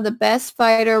established one of the best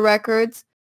fighter records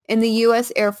in the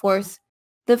U.S. Air Force.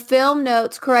 The film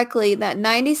notes correctly that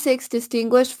 96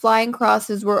 Distinguished Flying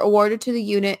Crosses were awarded to the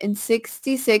unit and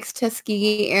 66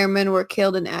 Tuskegee Airmen were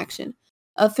killed in action.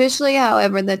 Officially,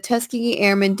 however, the Tuskegee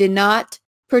Airmen did not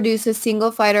produce a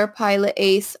single fighter pilot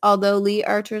ace, although Lee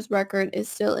Archer's record is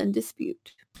still in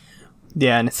dispute.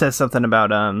 Yeah, and it says something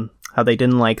about how they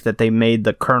didn't like that they made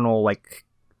the colonel like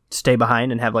stay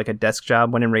behind and have like a desk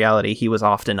job, when in reality he was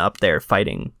often up there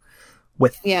fighting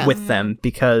with them,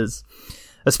 because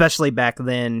especially back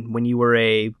then when you were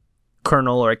a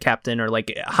colonel or a captain or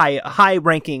like a high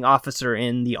ranking officer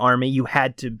in the army, you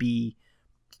had to be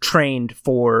trained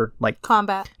for like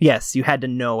combat. Yes, you had to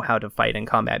know how to fight in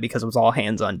combat because it was all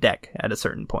hands on deck at a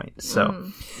certain point.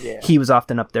 So Yeah. he was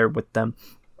often up there with them,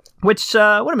 which would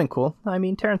have been cool. I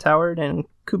mean, Terrence Howard and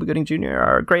Cuba Gooding Jr.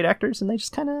 are great actors, and they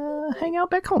just kind of hang out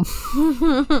back home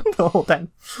the whole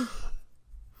time.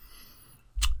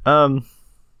 There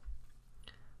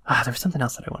was something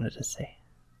else that I wanted to say.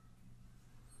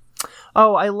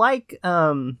 Oh, I like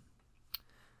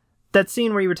that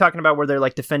scene where you were talking about where they're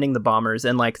like defending the bombers,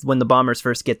 and like when the bombers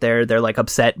first get there, they're like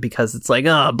upset because it's like,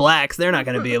 oh, blacks, they're not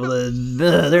going to be able to,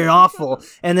 they're awful.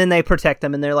 And then they protect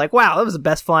them and they're like, wow, that was the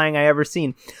best flying I ever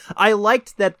seen. I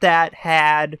liked that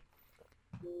had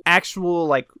actual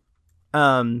like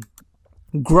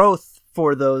growth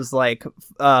for those like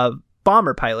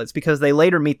bomber pilots, because they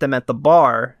later meet them at the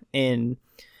bar in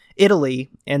Italy,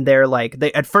 and they're like,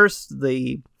 at first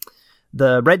the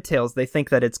Red Tails, they think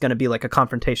that it's going to be like a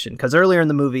confrontation, because earlier in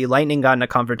the movie, Lightning got in a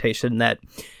confrontation that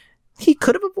he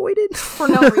could have avoided For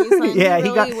no reason. Yeah, he he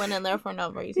really got- went in there for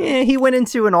no reason. Yeah, he went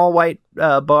into an all-white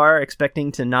bar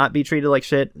expecting to not be treated like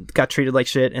shit, got treated like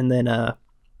shit, and then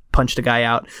punched a guy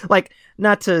out. Like,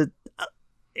 not to...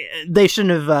 they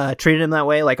shouldn't have treated him that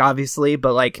way, like, obviously,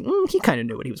 but, like, he kind of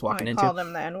knew what he was walking I into. called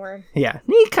him the N-word. Yeah,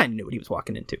 he kind of knew what he was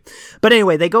walking into. But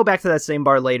anyway, they go back to that same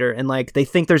bar later, and, like, they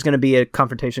think there's going to be a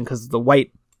confrontation because the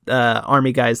white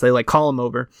army guys, they, like, call him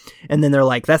over, and then they're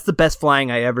like, that's the best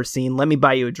flying I ever seen, let me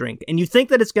buy you a drink. And you think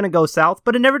that it's going to go south,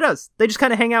 but it never does. They just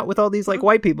kind of hang out with all these, like,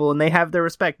 white people, and they have their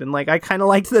respect, and, like, I kind of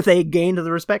liked that they gained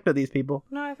the respect of these people.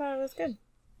 No, I thought it was good.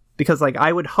 Because, like,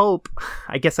 I would hope,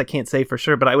 I guess I can't say for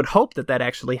sure, but I would hope that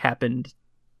actually happened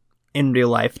in real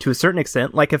life to a certain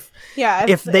extent. Like if Yeah,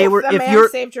 if they were- a if man you're-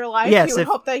 saved your life, yes, you would if-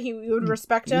 hope that you would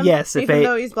respect him. Yes, if even a-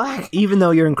 though he's black. even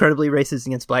though you're incredibly racist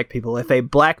against black people, if a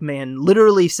black man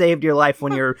literally saved your life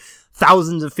when you're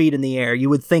thousands of feet in the air, you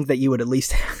would think that you would at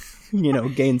least,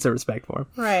 gain some respect for him.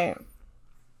 Right.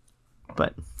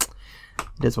 But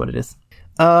it is what it is.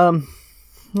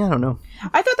 I don't know.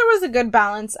 I thought there was a good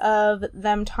balance of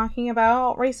them talking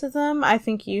about racism. I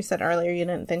think you said earlier you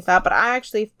didn't think that, but I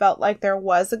actually felt like there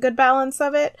was a good balance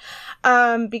of it,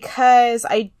 because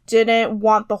I didn't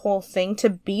want the whole thing to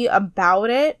be about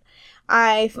it.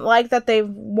 I like that they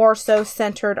more so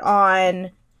centered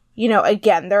on,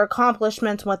 again, their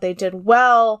accomplishments, what they did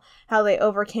well, how they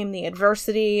overcame the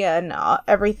adversity and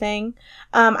everything.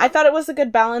 I thought it was a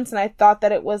good balance, and I thought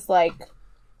that it was like,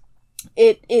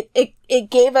 it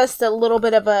gave us a little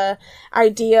bit of a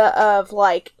idea of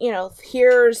like,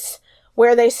 here's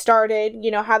where they started,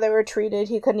 how they were treated.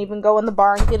 He couldn't even go in the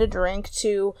bar and get a drink,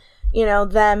 to,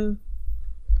 them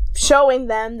showing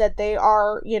them that they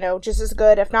are, just as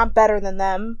good, if not better than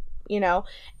them,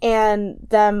 and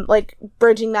them like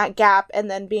bridging that gap and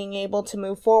then being able to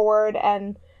move forward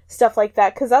and stuff like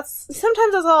that. 'Cause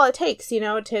sometimes that's all it takes,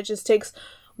 it just takes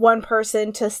one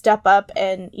person to step up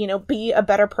and, be a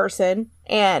better person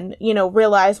and,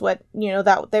 realize what,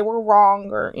 that they were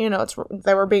wrong, or,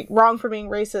 they were being wrong for being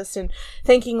racist and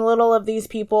thinking little of these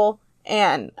people.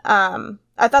 And,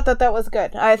 I thought that was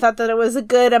good. I thought that it was a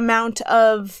good amount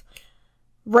of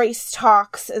race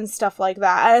talks and stuff like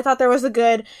that. I thought there was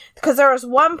because there was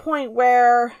one point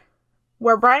where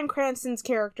Bryan Cranston's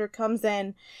character comes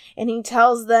in and he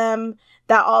tells them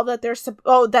that all that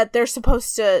they're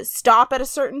supposed to stop at a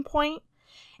certain point,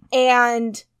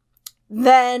 and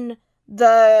then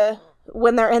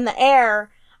when they're in the air,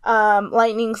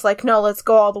 Lightning's like, no, let's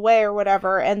go all the way or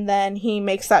whatever, and then he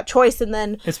makes that choice, and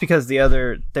then It's because they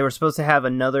were supposed to have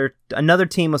another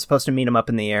team was supposed to meet them up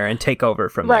in the air and take over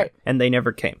from Right. there, and they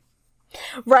never came.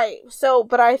 right. So,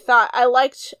 but I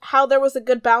liked how there was a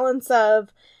good balance of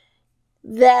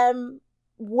them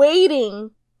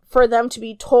waiting for them to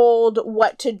be told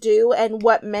what to do and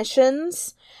what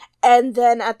missions, and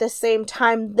then at the same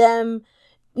time them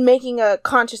making a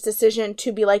conscious decision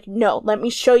to be like, no, let me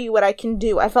show you what I can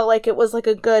do. I felt like it was like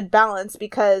a good balance,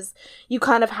 because you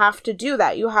kind of have to do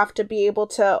that. You have to be able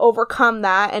to overcome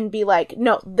that and be like,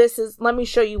 no, let me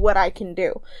show you what I can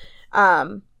do.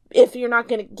 If you're not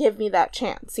going to give me that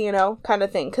chance, kind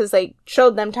of thing. Because they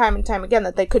showed them time and time again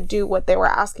that they could do what they were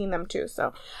asking them to.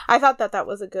 So I thought that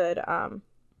was a good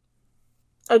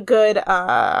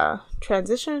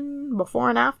transition, before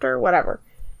and after, whatever.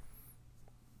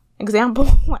 Example,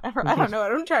 whatever. I don't know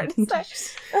what I'm trying to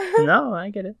say. No, I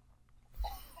get it.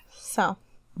 So.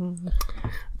 I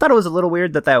thought it was a little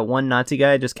weird that one Nazi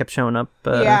guy just kept showing up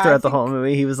Yeah, I throughout the think whole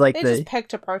movie. He was like They the just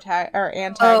picked a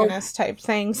antagonist type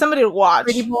thing. Somebody to watch.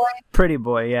 Pretty boy. pretty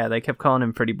boy. Yeah, they kept calling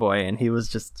him pretty boy, and he was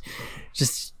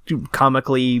just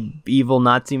comically evil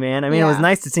Nazi man. I mean, it was Yeah.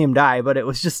 nice to see him die, but it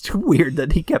was just weird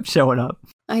that he kept showing up.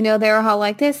 I know they were all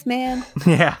like, this man,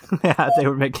 Yeah, they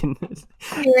were making it.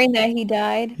 hearing that he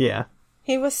died. Yeah,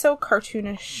 He was so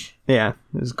cartoonish. yeah.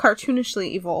 It was, Cartoonishly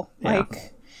evil. Yeah.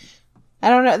 Like, I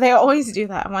don't know. They always do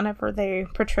that whenever they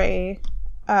portray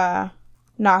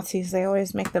Nazis. They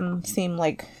always make them seem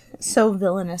like so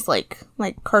villainous, like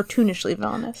cartoonishly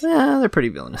villainous. yeah, they're pretty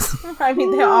villainous. I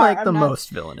mean, they Not are. like I'm the not most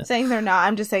villainous. saying they're not.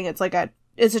 I'm just saying it's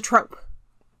it's a trope.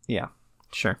 Yeah,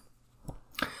 sure.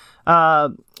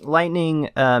 Lightning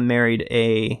married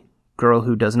a girl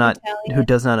who does not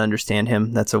understand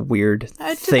him. That's a weird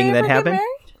Did thing they that ever get happened. married?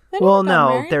 They Well, never got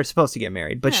no, married. they're supposed to get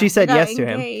married, but Yeah, she said they got yes to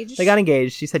him. engaged. They got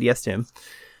engaged. She said yes to him,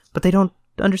 but they don't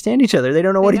understand each other. They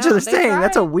don't know what each know, other's they saying.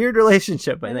 That's a tried. weird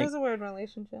relationship, I It think. was a weird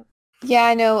relationship. Yeah,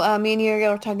 I know. Me and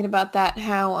Uriel were talking about that,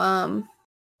 how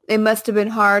it must have been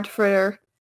hard for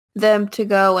them to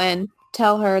go and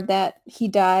tell her that he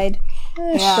died.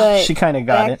 Yeah. But She kind of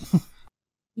got back- it.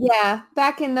 yeah,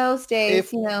 back in those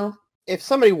days, If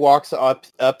somebody walks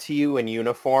up to you in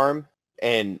uniform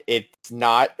and it's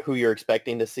not who you're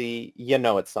expecting to see,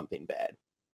 it's something bad.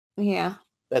 yeah.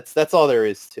 That's all there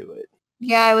is to it.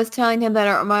 Yeah, I was telling him that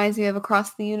it reminds me of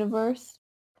Across the Universe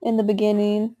in the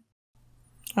beginning.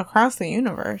 Across the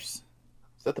universe.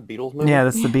 Is that the Beatles movie? Yeah,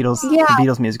 that's the Beatles. Yeah. The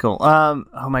Beatles musical.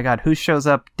 Oh my God, who shows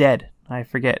up dead? I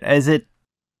forget. Is it?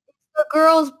 The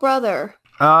girl's brother,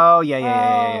 Oh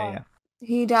yeah.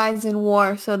 he dies in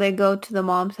war, so they go to the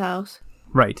mom's house.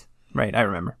 Right. I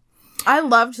remember. I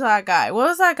loved that guy. What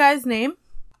was that guy's name?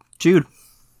 Jude.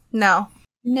 No.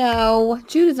 No,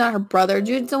 Jude is not her brother.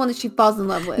 Jude's the one that she falls in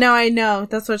love with. No, I know.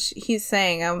 That's what he's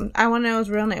saying. I want to know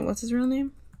his real name. What's his real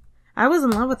name? I was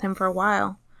in love with him for a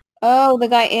while. Oh, the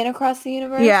guy in Across the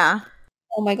Universe? Yeah.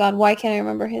 Oh my god, why can't I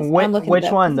remember his I'm looking Which it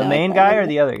up, one? 'cause The now I main can't guy or remember.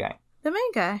 the other guy? The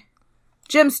main guy.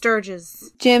 Jim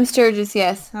Sturgis. Jim Sturgis,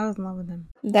 yes. I was in love with him.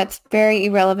 That's very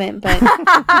irrelevant, but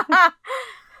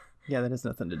Yeah, that has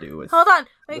nothing to do with... Hold on.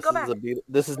 Wait, This go is back.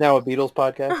 this is now a Beatles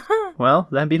podcast. Well,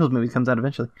 that Beatles movie comes out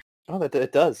eventually. Oh, that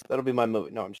it does. That'll be my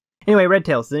movie. No, I'm just... Anyway, Red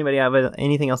Tails. Does anybody have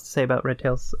anything else to say about Red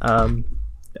Tails?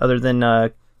 Other than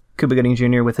Cuba Gooding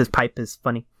Jr. with his pipe is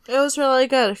funny. It was really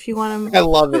good if you want I to...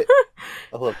 love it.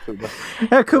 I love Cuba.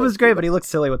 Yeah, Cuba's great, but he looks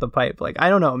silly with the pipe. Like, I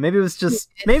don't know. Maybe it's just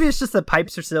the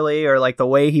pipes are silly, or like the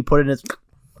way he put it in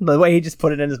the way he just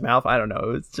put it in his mouth. I don't know. It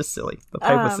was just silly. The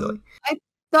pipe was silly.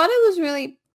 thought it was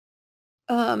really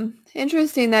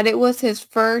interesting that it was his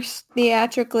first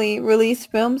theatrically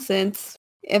released film since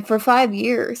for 5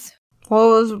 years. What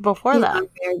was before He's that? a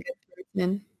very good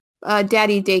person.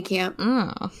 Daddy Day Camp.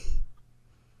 Mm.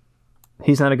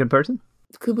 He's not a good person?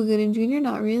 Cuba Gooding Jr.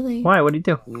 Not really. Why? What did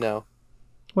he do? No.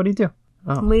 What did he do?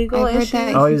 Oh. Legal I heard issues.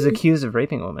 that. Oh, he was accused of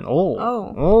raping a woman.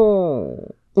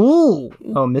 Oh,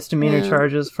 misdemeanor Yeah.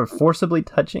 charges for forcibly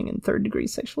touching and third-degree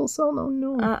sexual assault. Oh,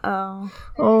 no. Uh-oh.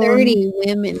 Oh, 30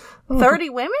 women. oh. 30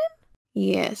 women?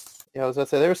 Yes. Yeah, I was gonna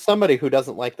say there's somebody who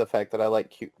doesn't like the fact that I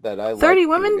like 30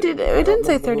 women? It didn't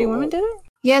say 30 women, did it?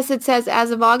 Yes, it says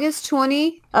as of August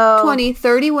 2020, Oh.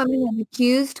 30 women have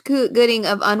accused Gooding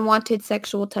of unwanted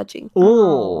sexual touching.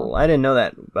 Oh, I didn't know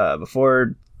that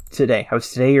before today. I was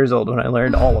today years old when I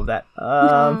learned all of that.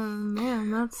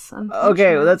 Man, that's unfortunate.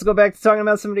 Okay, well, let's go back to talking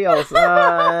about somebody else.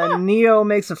 Neo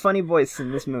makes a funny voice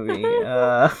in this movie.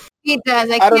 He does.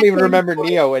 I don't can't even say remember the voice.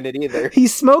 Neo in it either.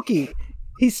 He's smoky.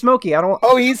 He's smoky. I don't.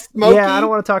 Oh, he's smoky. Yeah, I don't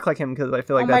want to talk like him because I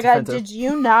feel like Oh my that's god, offensive. did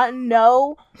you not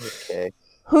know Okay.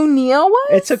 who Neil was?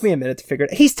 It took me a minute to figure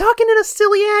it. He's talking in a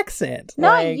silly accent.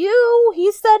 Not Like, you.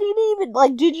 He said he didn't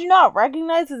even, did you not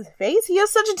recognize his face? He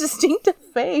has such a distinctive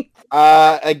face.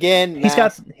 Again, He's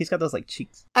got those like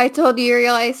cheeks. I told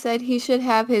Uriel, I said he should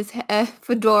have his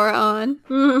fedora on.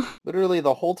 literally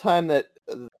the whole time that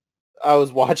I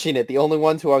was watching it, the only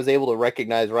ones who I was able to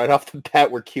recognize right off the bat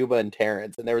were Cuba and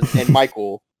Terrence, and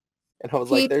Michael, and I was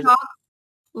He like, "There's talks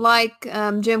like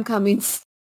Jim Cummings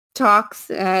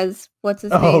talks as what's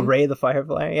his Oh, name? Ray the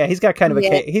Firefly. Yeah, he's got kind of a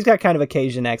Yeah. he's got kind of a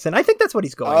Cajun accent. I think that's what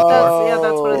he's going for.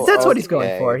 That's what it That's what he's okay.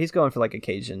 going for. He's going for like a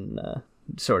Cajun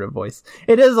sort of voice.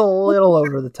 It is a little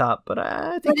over the top, but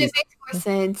I think But he's. it makes more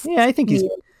sense. Yeah, I think he's. Yeah.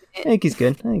 I think he's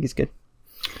good. I think he's good.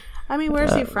 I mean,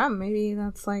 where's he from? Maybe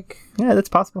that's Yeah, that's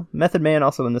possible. Method Man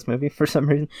also in this movie for some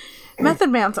reason. Method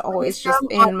Man's always He's just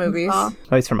from in movies. Arkansas.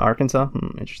 Oh, he's from Arkansas.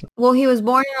 Interesting. Well, he was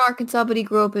born in Arkansas, but he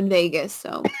grew up in Vegas,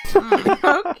 so.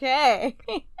 Okay.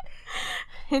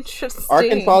 Interesting.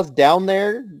 Arkansas's down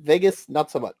there, Vegas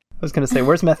not so much." I was gonna say,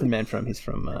 where's Method Man from? He's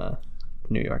from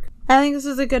New York. I think this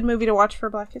is a good movie to watch for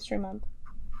Black History Month.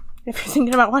 If you're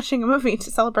thinking about watching a movie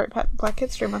to celebrate Black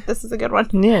History Month, this is a good one.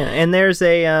 Yeah, and there's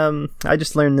a I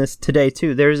just learned this today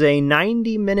too. There's a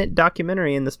 90-minute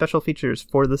documentary in the special features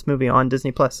for this movie on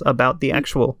Disney Plus about the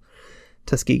actual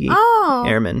Tuskegee Oh,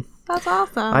 Airmen. that's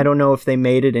awesome. I don't know if they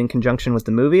made it in conjunction with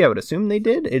the movie. I would assume they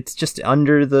did. It's just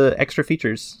under the extra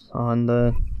features on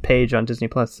the page on Disney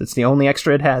Plus. It's the only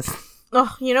extra it has.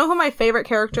 Oh, you know who my favorite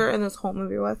character in this whole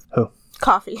movie was? Who?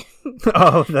 Coffee.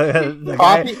 Oh, the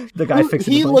guy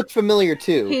fixing He the plane. looked familiar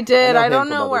too. He did. I him don't from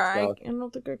know other where. I stuff.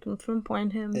 don't think I can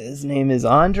pinpoint him. His name is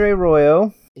Andre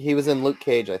Royo. He was in Luke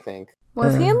Cage, I think.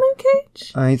 Was he in Luke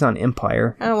Cage? He's on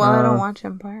Empire. Oh, well, I don't watch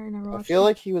Empire. I never I watched feel it.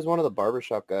 like he was one of the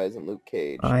barbershop guys in Luke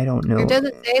Cage. I don't know. It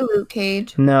doesn't say Luke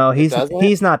Cage. No, doesn't?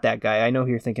 he's not that guy. I know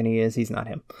who you're thinking he is. He's not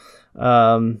him.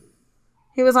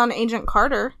 He was on Agent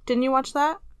Carter. Didn't you watch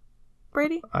that,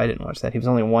 Brady? I didn't watch that. He was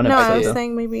only on one No, episode. I was though.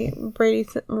 saying maybe Brady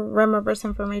remembers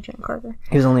him from Agent Carter.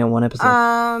 He was only on one episode.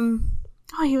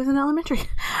 Oh, he was in Elementary.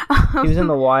 He was in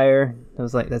The Wire. It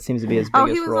was like that seems to be his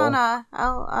biggest he was role.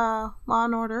 on Law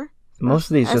and Order.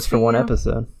 Most of these just for one SVU.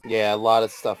 episode. Yeah, a lot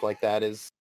of stuff like that is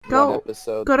Go- one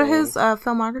episode. Go to thing. his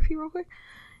filmography real quick.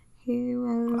 He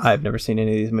was. I've never seen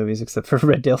any of these movies except for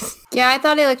Red Tails. Yeah, I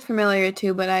thought he looked familiar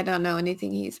too, but I don't know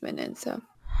anything he's been in, so.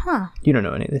 Huh. You don't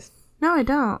know any of these. No, I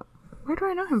don't. Where do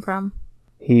I know him from?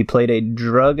 He played a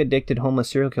drug-addicted homeless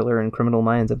serial killer in Criminal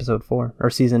Minds episode 4, or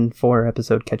season 4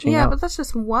 episode Catching Yeah, Out. but that's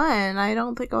just one. I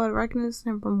don't think I would recognize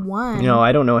him from one. No,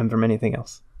 I don't know him from anything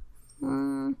else.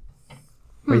 Mm.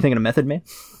 Were you thinking of Method Man?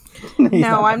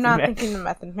 No, I'm Method not Man. thinking the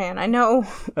Method Man. I know.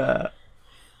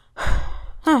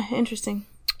 Interesting.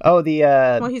 Oh, the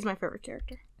Well, he's my favorite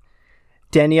character.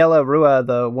 Daniela Rua,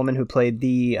 the woman who played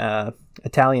the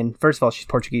Italian. First of all, she's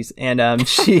Portuguese, and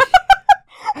she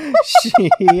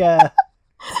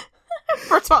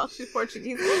First of all, she's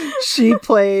Portuguese. She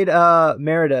played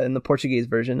Merida in the Portuguese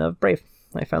version of Brave.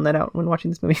 I found that out when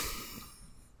watching this movie.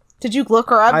 Did you look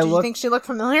her up? I Did you looked- think she looked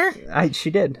familiar? She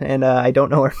did, and I don't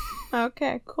know her.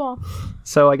 Okay, cool.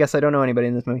 So I guess I don't know anybody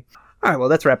in this movie. All right, well,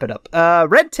 let's wrap it up.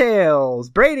 Red Tails.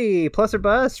 Brady, plus or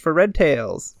bust for Red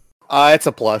Tails? It's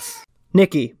a plus.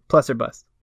 Nikki, plus or bust?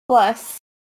 Plus.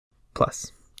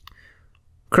 Plus.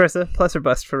 Carissa, plus or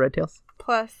bust for Red Tails?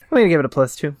 Plus. I'm gonna give it a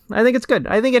plus too. I think it's good.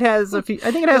 I think it has a few.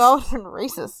 I think it has. Well, would have been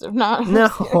racist if not. No,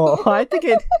 I think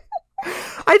it.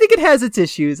 I think it has its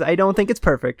issues. I don't think it's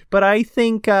perfect, but I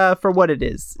think for what it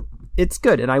is, it's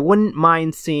good, and I wouldn't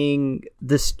mind seeing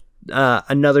this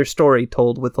another story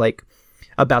told with like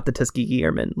about the Tuskegee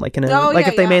Airmen, like in a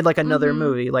if they made like another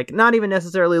movie, like not even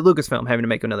necessarily Lucasfilm having to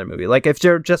make another movie, like if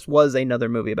there just was another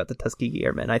movie about the Tuskegee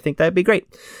Airmen, I think that'd be great.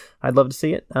 I'd love to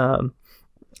see it.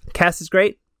 Cast is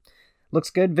great, looks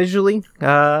good visually.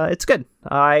 It's good.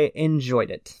 I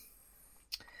enjoyed it.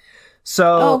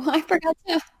 So, I forgot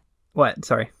to. what?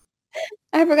 Sorry.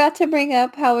 I forgot to bring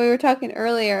up how we were talking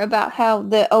earlier about how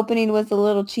the opening was a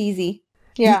little cheesy.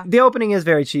 Yeah. The opening is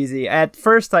very cheesy. At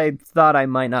first, I thought I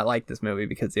might not like this movie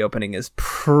because the opening is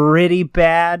pretty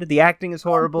bad. The acting is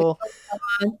horrible.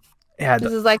 Yeah,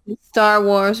 This is like a Star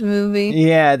Wars movie.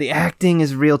 yeah, the acting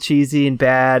is real cheesy and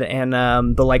bad, and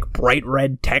the like bright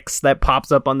red text that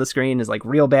pops up on the screen is like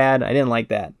real bad. I didn't like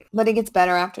that. But it gets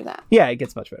better after that. Yeah, it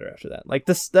gets much better after that. Like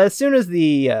this, as soon as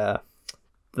the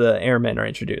airmen are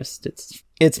introduced,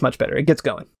 it's much better. It gets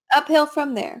going. Uphill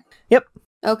from there. Yep.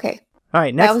 Okay. All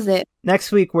right, That was it.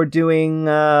 next week we're doing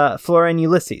Flora and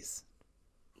Ulysses.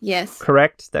 Yes.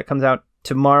 Correct. That comes out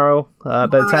tomorrow. By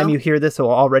the time Tomorrow. you hear this, it will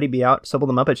already be out. So will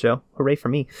the Muppet Show. Hooray for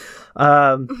me.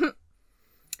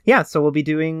 Yeah, so we'll be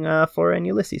doing Flora and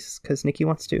Ulysses because Nikki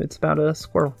wants to. It's about a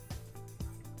squirrel.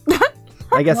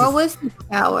 I guess. What was the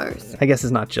powers? I guess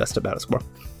it's not just about a squirrel.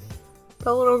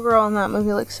 The little girl in that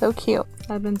movie looks so cute.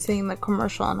 I've been seeing the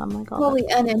commercial and I'm like, oh, Fully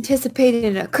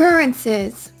unanticipated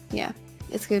occurrences. Yeah.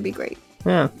 It's going to be great.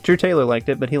 Yeah, Drew Taylor liked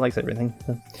it, but he likes everything.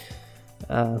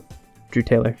 So. Drew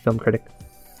Taylor, film critic.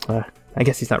 I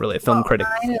guess he's not really a film critic.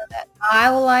 I know that I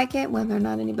will like it. Whether or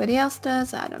not anybody else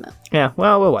does, I don't know. Yeah,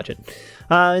 well, we'll watch it.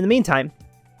 In the meantime,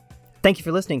 thank you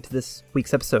for listening to this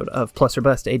week's episode of Plus or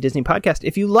Bust, a Disney podcast.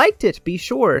 If you liked it, be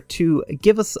sure to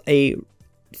give us a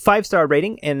 5-star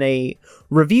rating and a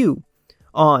review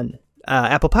on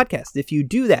Apple Podcasts. If you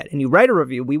do that and you write a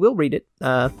review, we will read it.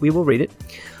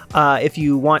 If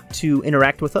you want to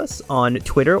interact with us on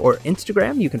Twitter or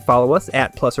Instagram, you can follow us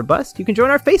at Plus or Bust. You can join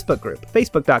our Facebook group,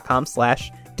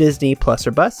 facebook.com/Disney Plus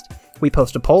or Bust. We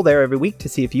post a poll there every week to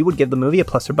see if you would give the movie a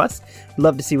plus or bust. We'd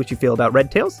love to see what you feel about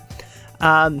Red Tails.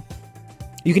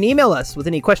 You can email us with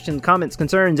any questions, comments,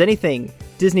 concerns, anything,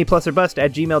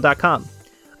 DisneyPlusOrBust@gmail.com.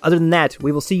 Other than that,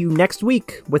 we will see you next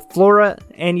week with Flora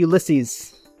and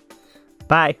Ulysses.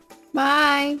 Bye.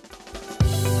 Bye.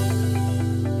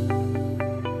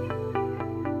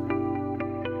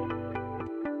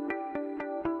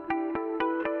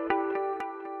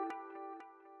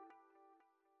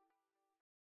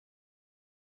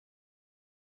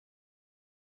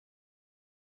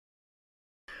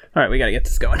 All right, we got to get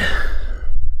this going.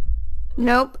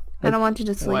 Nope. I don't want you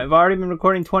to sleep. Well, I've already been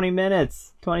recording 20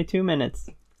 minutes, 22 minutes.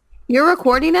 You're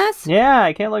recording us? Yeah,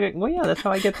 I can't look at... Well, yeah, that's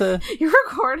how I get the... you're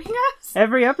recording us?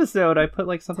 Every episode, I put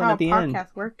like something That's at the how a end.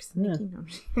 podcast works. Yeah. Nikki,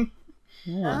 no.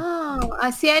 Yeah. Oh,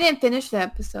 I see. I didn't finish the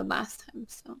episode last time,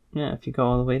 so. Yeah, if you go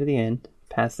all the way to the end,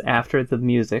 past after the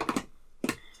music,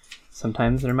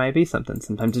 sometimes there might be something.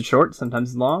 Sometimes it's short, sometimes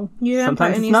it's long, You didn't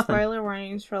sometimes put any it's nothing. spoiler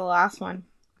warnings for the last one.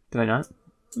 Did I not?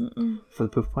 Mm-mm. For the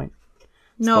poof point?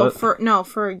 No, Spoil-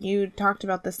 for you talked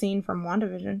about the scene from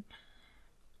WandaVision.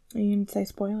 You didn't say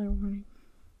spoiler warning.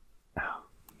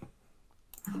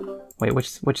 Wait,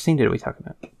 which scene did we talk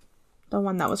about? The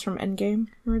one that was from Endgame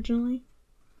originally.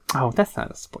 Oh, that's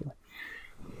not a spoiler.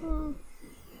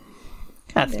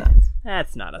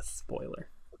 That's not a spoiler.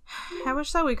 I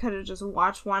wish that we could have just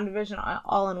watched WandaVision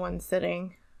all in one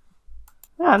sitting.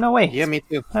 Ah, no way. Yeah, me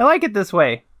too. I like it this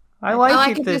way. I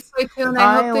like it this way too, and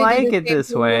I hope they like do the it same this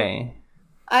thing. way.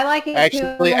 I like it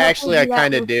too. Actually, I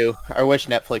kind of do. do. I wish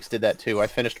Netflix did that too. I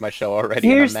finished my show already.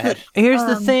 Here's and I'm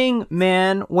the mad. thing,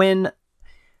 man. When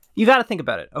you got to think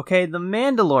about it, okay? The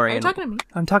Mandalorian. Are you talking to me?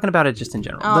 I'm talking about it just in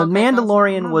general. Oh, The okay,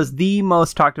 Mandalorian awesome. was the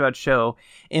most talked about show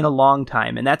in a long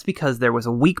time, and that's because there was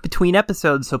a week between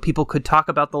episodes, so people could talk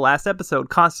about the last episode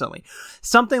constantly.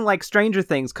 Something like Stranger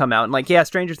Things come out, and like, yeah,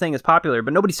 Stranger Things is popular,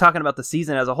 but nobody's talking about the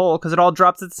season as a whole because it all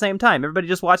drops at the same time. Everybody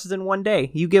just watches it in one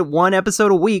day. You get one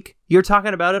episode a week. You're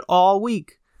talking about it all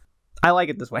week. I like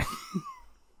it this way.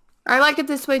 I like it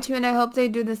this way too, and I hope they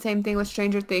do the same thing with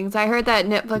Stranger Things. I heard that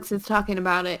Netflix is talking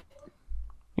about it.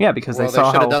 Yeah, because Well, they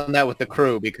saw should how have done that with The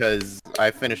Crew because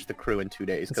I finished The Crew in 2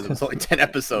 days because it was only 10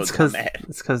 episodes. I'm mad.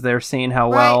 it's because they're seeing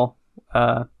how Right. well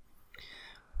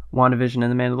WandaVision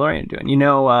and The Mandalorian are doing. You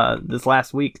know, this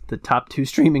last week the top 2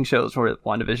 streaming shows were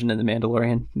WandaVision and The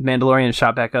Mandalorian. Mandalorian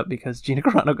shot back up because Gina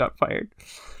Carano got fired.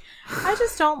 I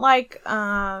just don't like.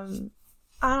 I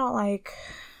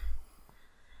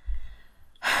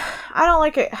don't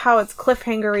like it how it's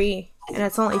cliffhangery and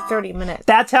it's only 30 minutes.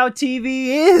 That's how TV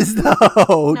is, though.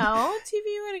 No, TV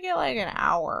you're gonna get like an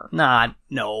hour. No.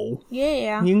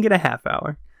 Yeah. You can get a half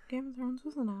hour. Game of Thrones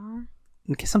was an hour.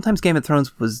 Okay, sometimes Game of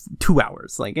Thrones was 2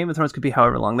 hours. Like, Game of Thrones could be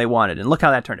however long they wanted, and look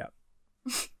how that turned out.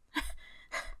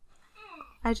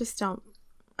 I just don't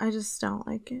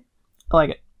like it. I like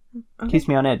it. Okay. Keeps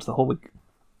me on edge the whole week.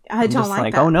 I I'm don't just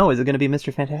like that. oh no, is it going to be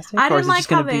Mr. Fantastic? I or didn't is it like just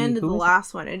how gonna they be ended the who is it?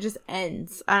 last one. It just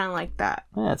ends. I don't like that.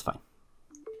 That's fine.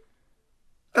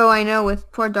 Oh, I know, with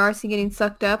poor Darcy getting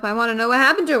sucked up. I want to know what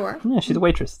happened to her. Yeah, she's a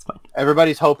waitress. It's fine.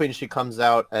 Everybody's hoping she comes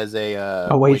out as a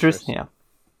Waitress? Yeah.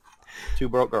 2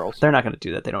 Broke Girls. They're not going to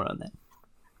do that. They don't own that.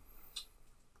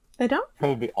 They don't? That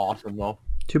would be awesome, though.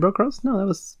 2 Broke Girls? No, that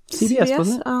was CBS,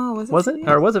 wasn't it? Oh, was it? Was it? CBS?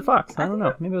 Or was it Fox? I don't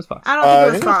know. Maybe it was Fox. I don't think it I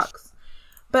was think it was- Fox.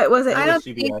 But was it? I don't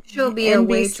CBS. think she'll be a NBC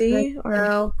waitress. or-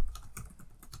 No.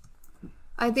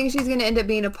 I think she's going to end up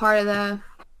being a part of the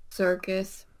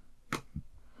circus.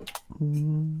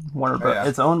 Warner Bros. yeah.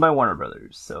 It's owned by Warner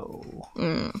Brothers, so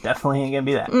definitely ain't going to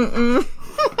be that. Mm-mm.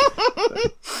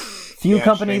 Few Yeah,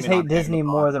 companies streaming hate on Disney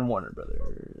Amazon. more than Warner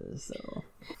Brothers, so...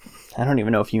 I don't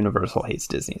even know if Universal hates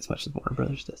Disney as much as Warner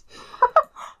Brothers does.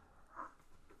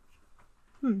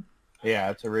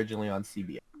 Yeah, it's originally on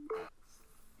CBS.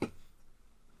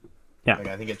 Yeah. Like,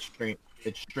 I think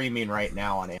it's streaming right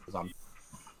now on Amazon.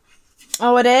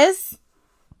 Oh, it is?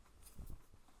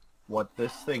 What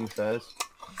this thing says.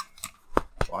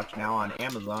 Watch now on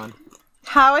Amazon.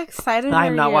 How excited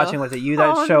I'm are not you? watching with it.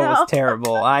 That Oh, show no. was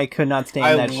terrible. I could not stand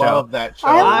I that show. love that show.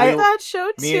 I I- love that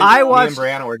show Me too. and, I me watched- and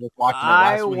Brianna were just watching it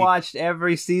I last week. watched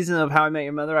every season of How I Met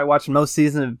Your Mother. I watched most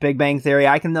seasons of Big Bang Theory.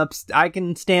 I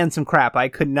can stand some crap. I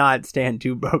could not stand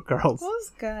 2 Broke Girls. It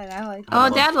was good. I like Oh,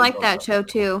 love Dad liked Two that Broke show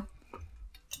too.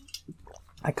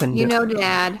 I couldn't. You do know, it.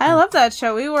 Dad. I love that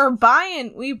show. We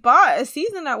bought a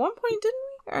season at one point, didn't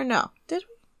we? Or no? Did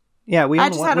we? Yeah, we I own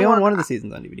just one, had to we own work- one of the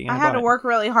seasons on DVD. I had bought to it. work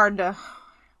really hard to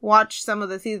watch some of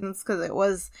the seasons because it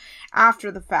was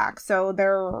after the fact. So They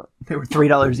were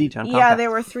 $3 each on Comcast. yeah, they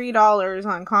were $3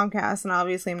 on Comcast, and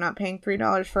obviously I'm not paying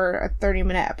 $3 for a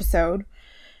 30-minute episode.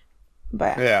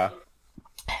 But Yeah.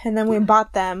 and then we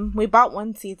bought them. We bought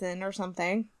one season or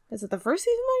something. Is it the first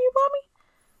season that you bought me?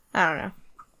 I don't know.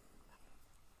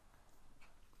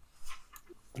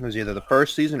 It was either the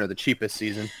first season or the cheapest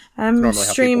season. I'm normally how people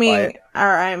buy streaming it.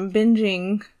 or I'm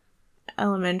binging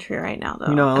Elementary right now though.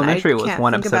 You know, and I Elementary was can't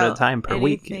one think episode at a about time per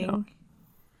week, you know. anything.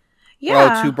 Well,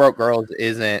 Yeah. 2 Broke Girls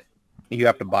isn't. You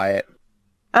have to buy it.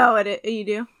 Oh, you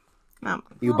do?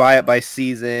 You buy it by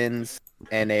seasons,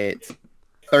 and it's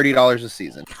 $30 a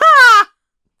season.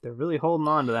 They're really holding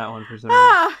on to that one for some reason.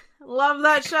 Ah, love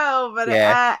that show, but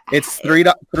Yeah. It's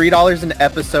 $3 an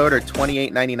episode or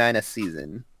 $28.99 a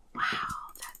season, wow,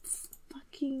 that's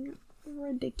fucking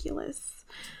ridiculous.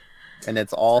 and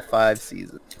it's all 5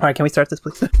 seasons. All right, can we start this,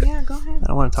 please? Yeah, go ahead. I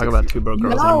don't want to talk about 2 Broke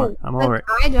Girls anymore. I'm over it.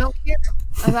 I don't care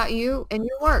about you and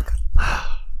your work.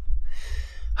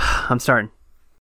 I'm starting.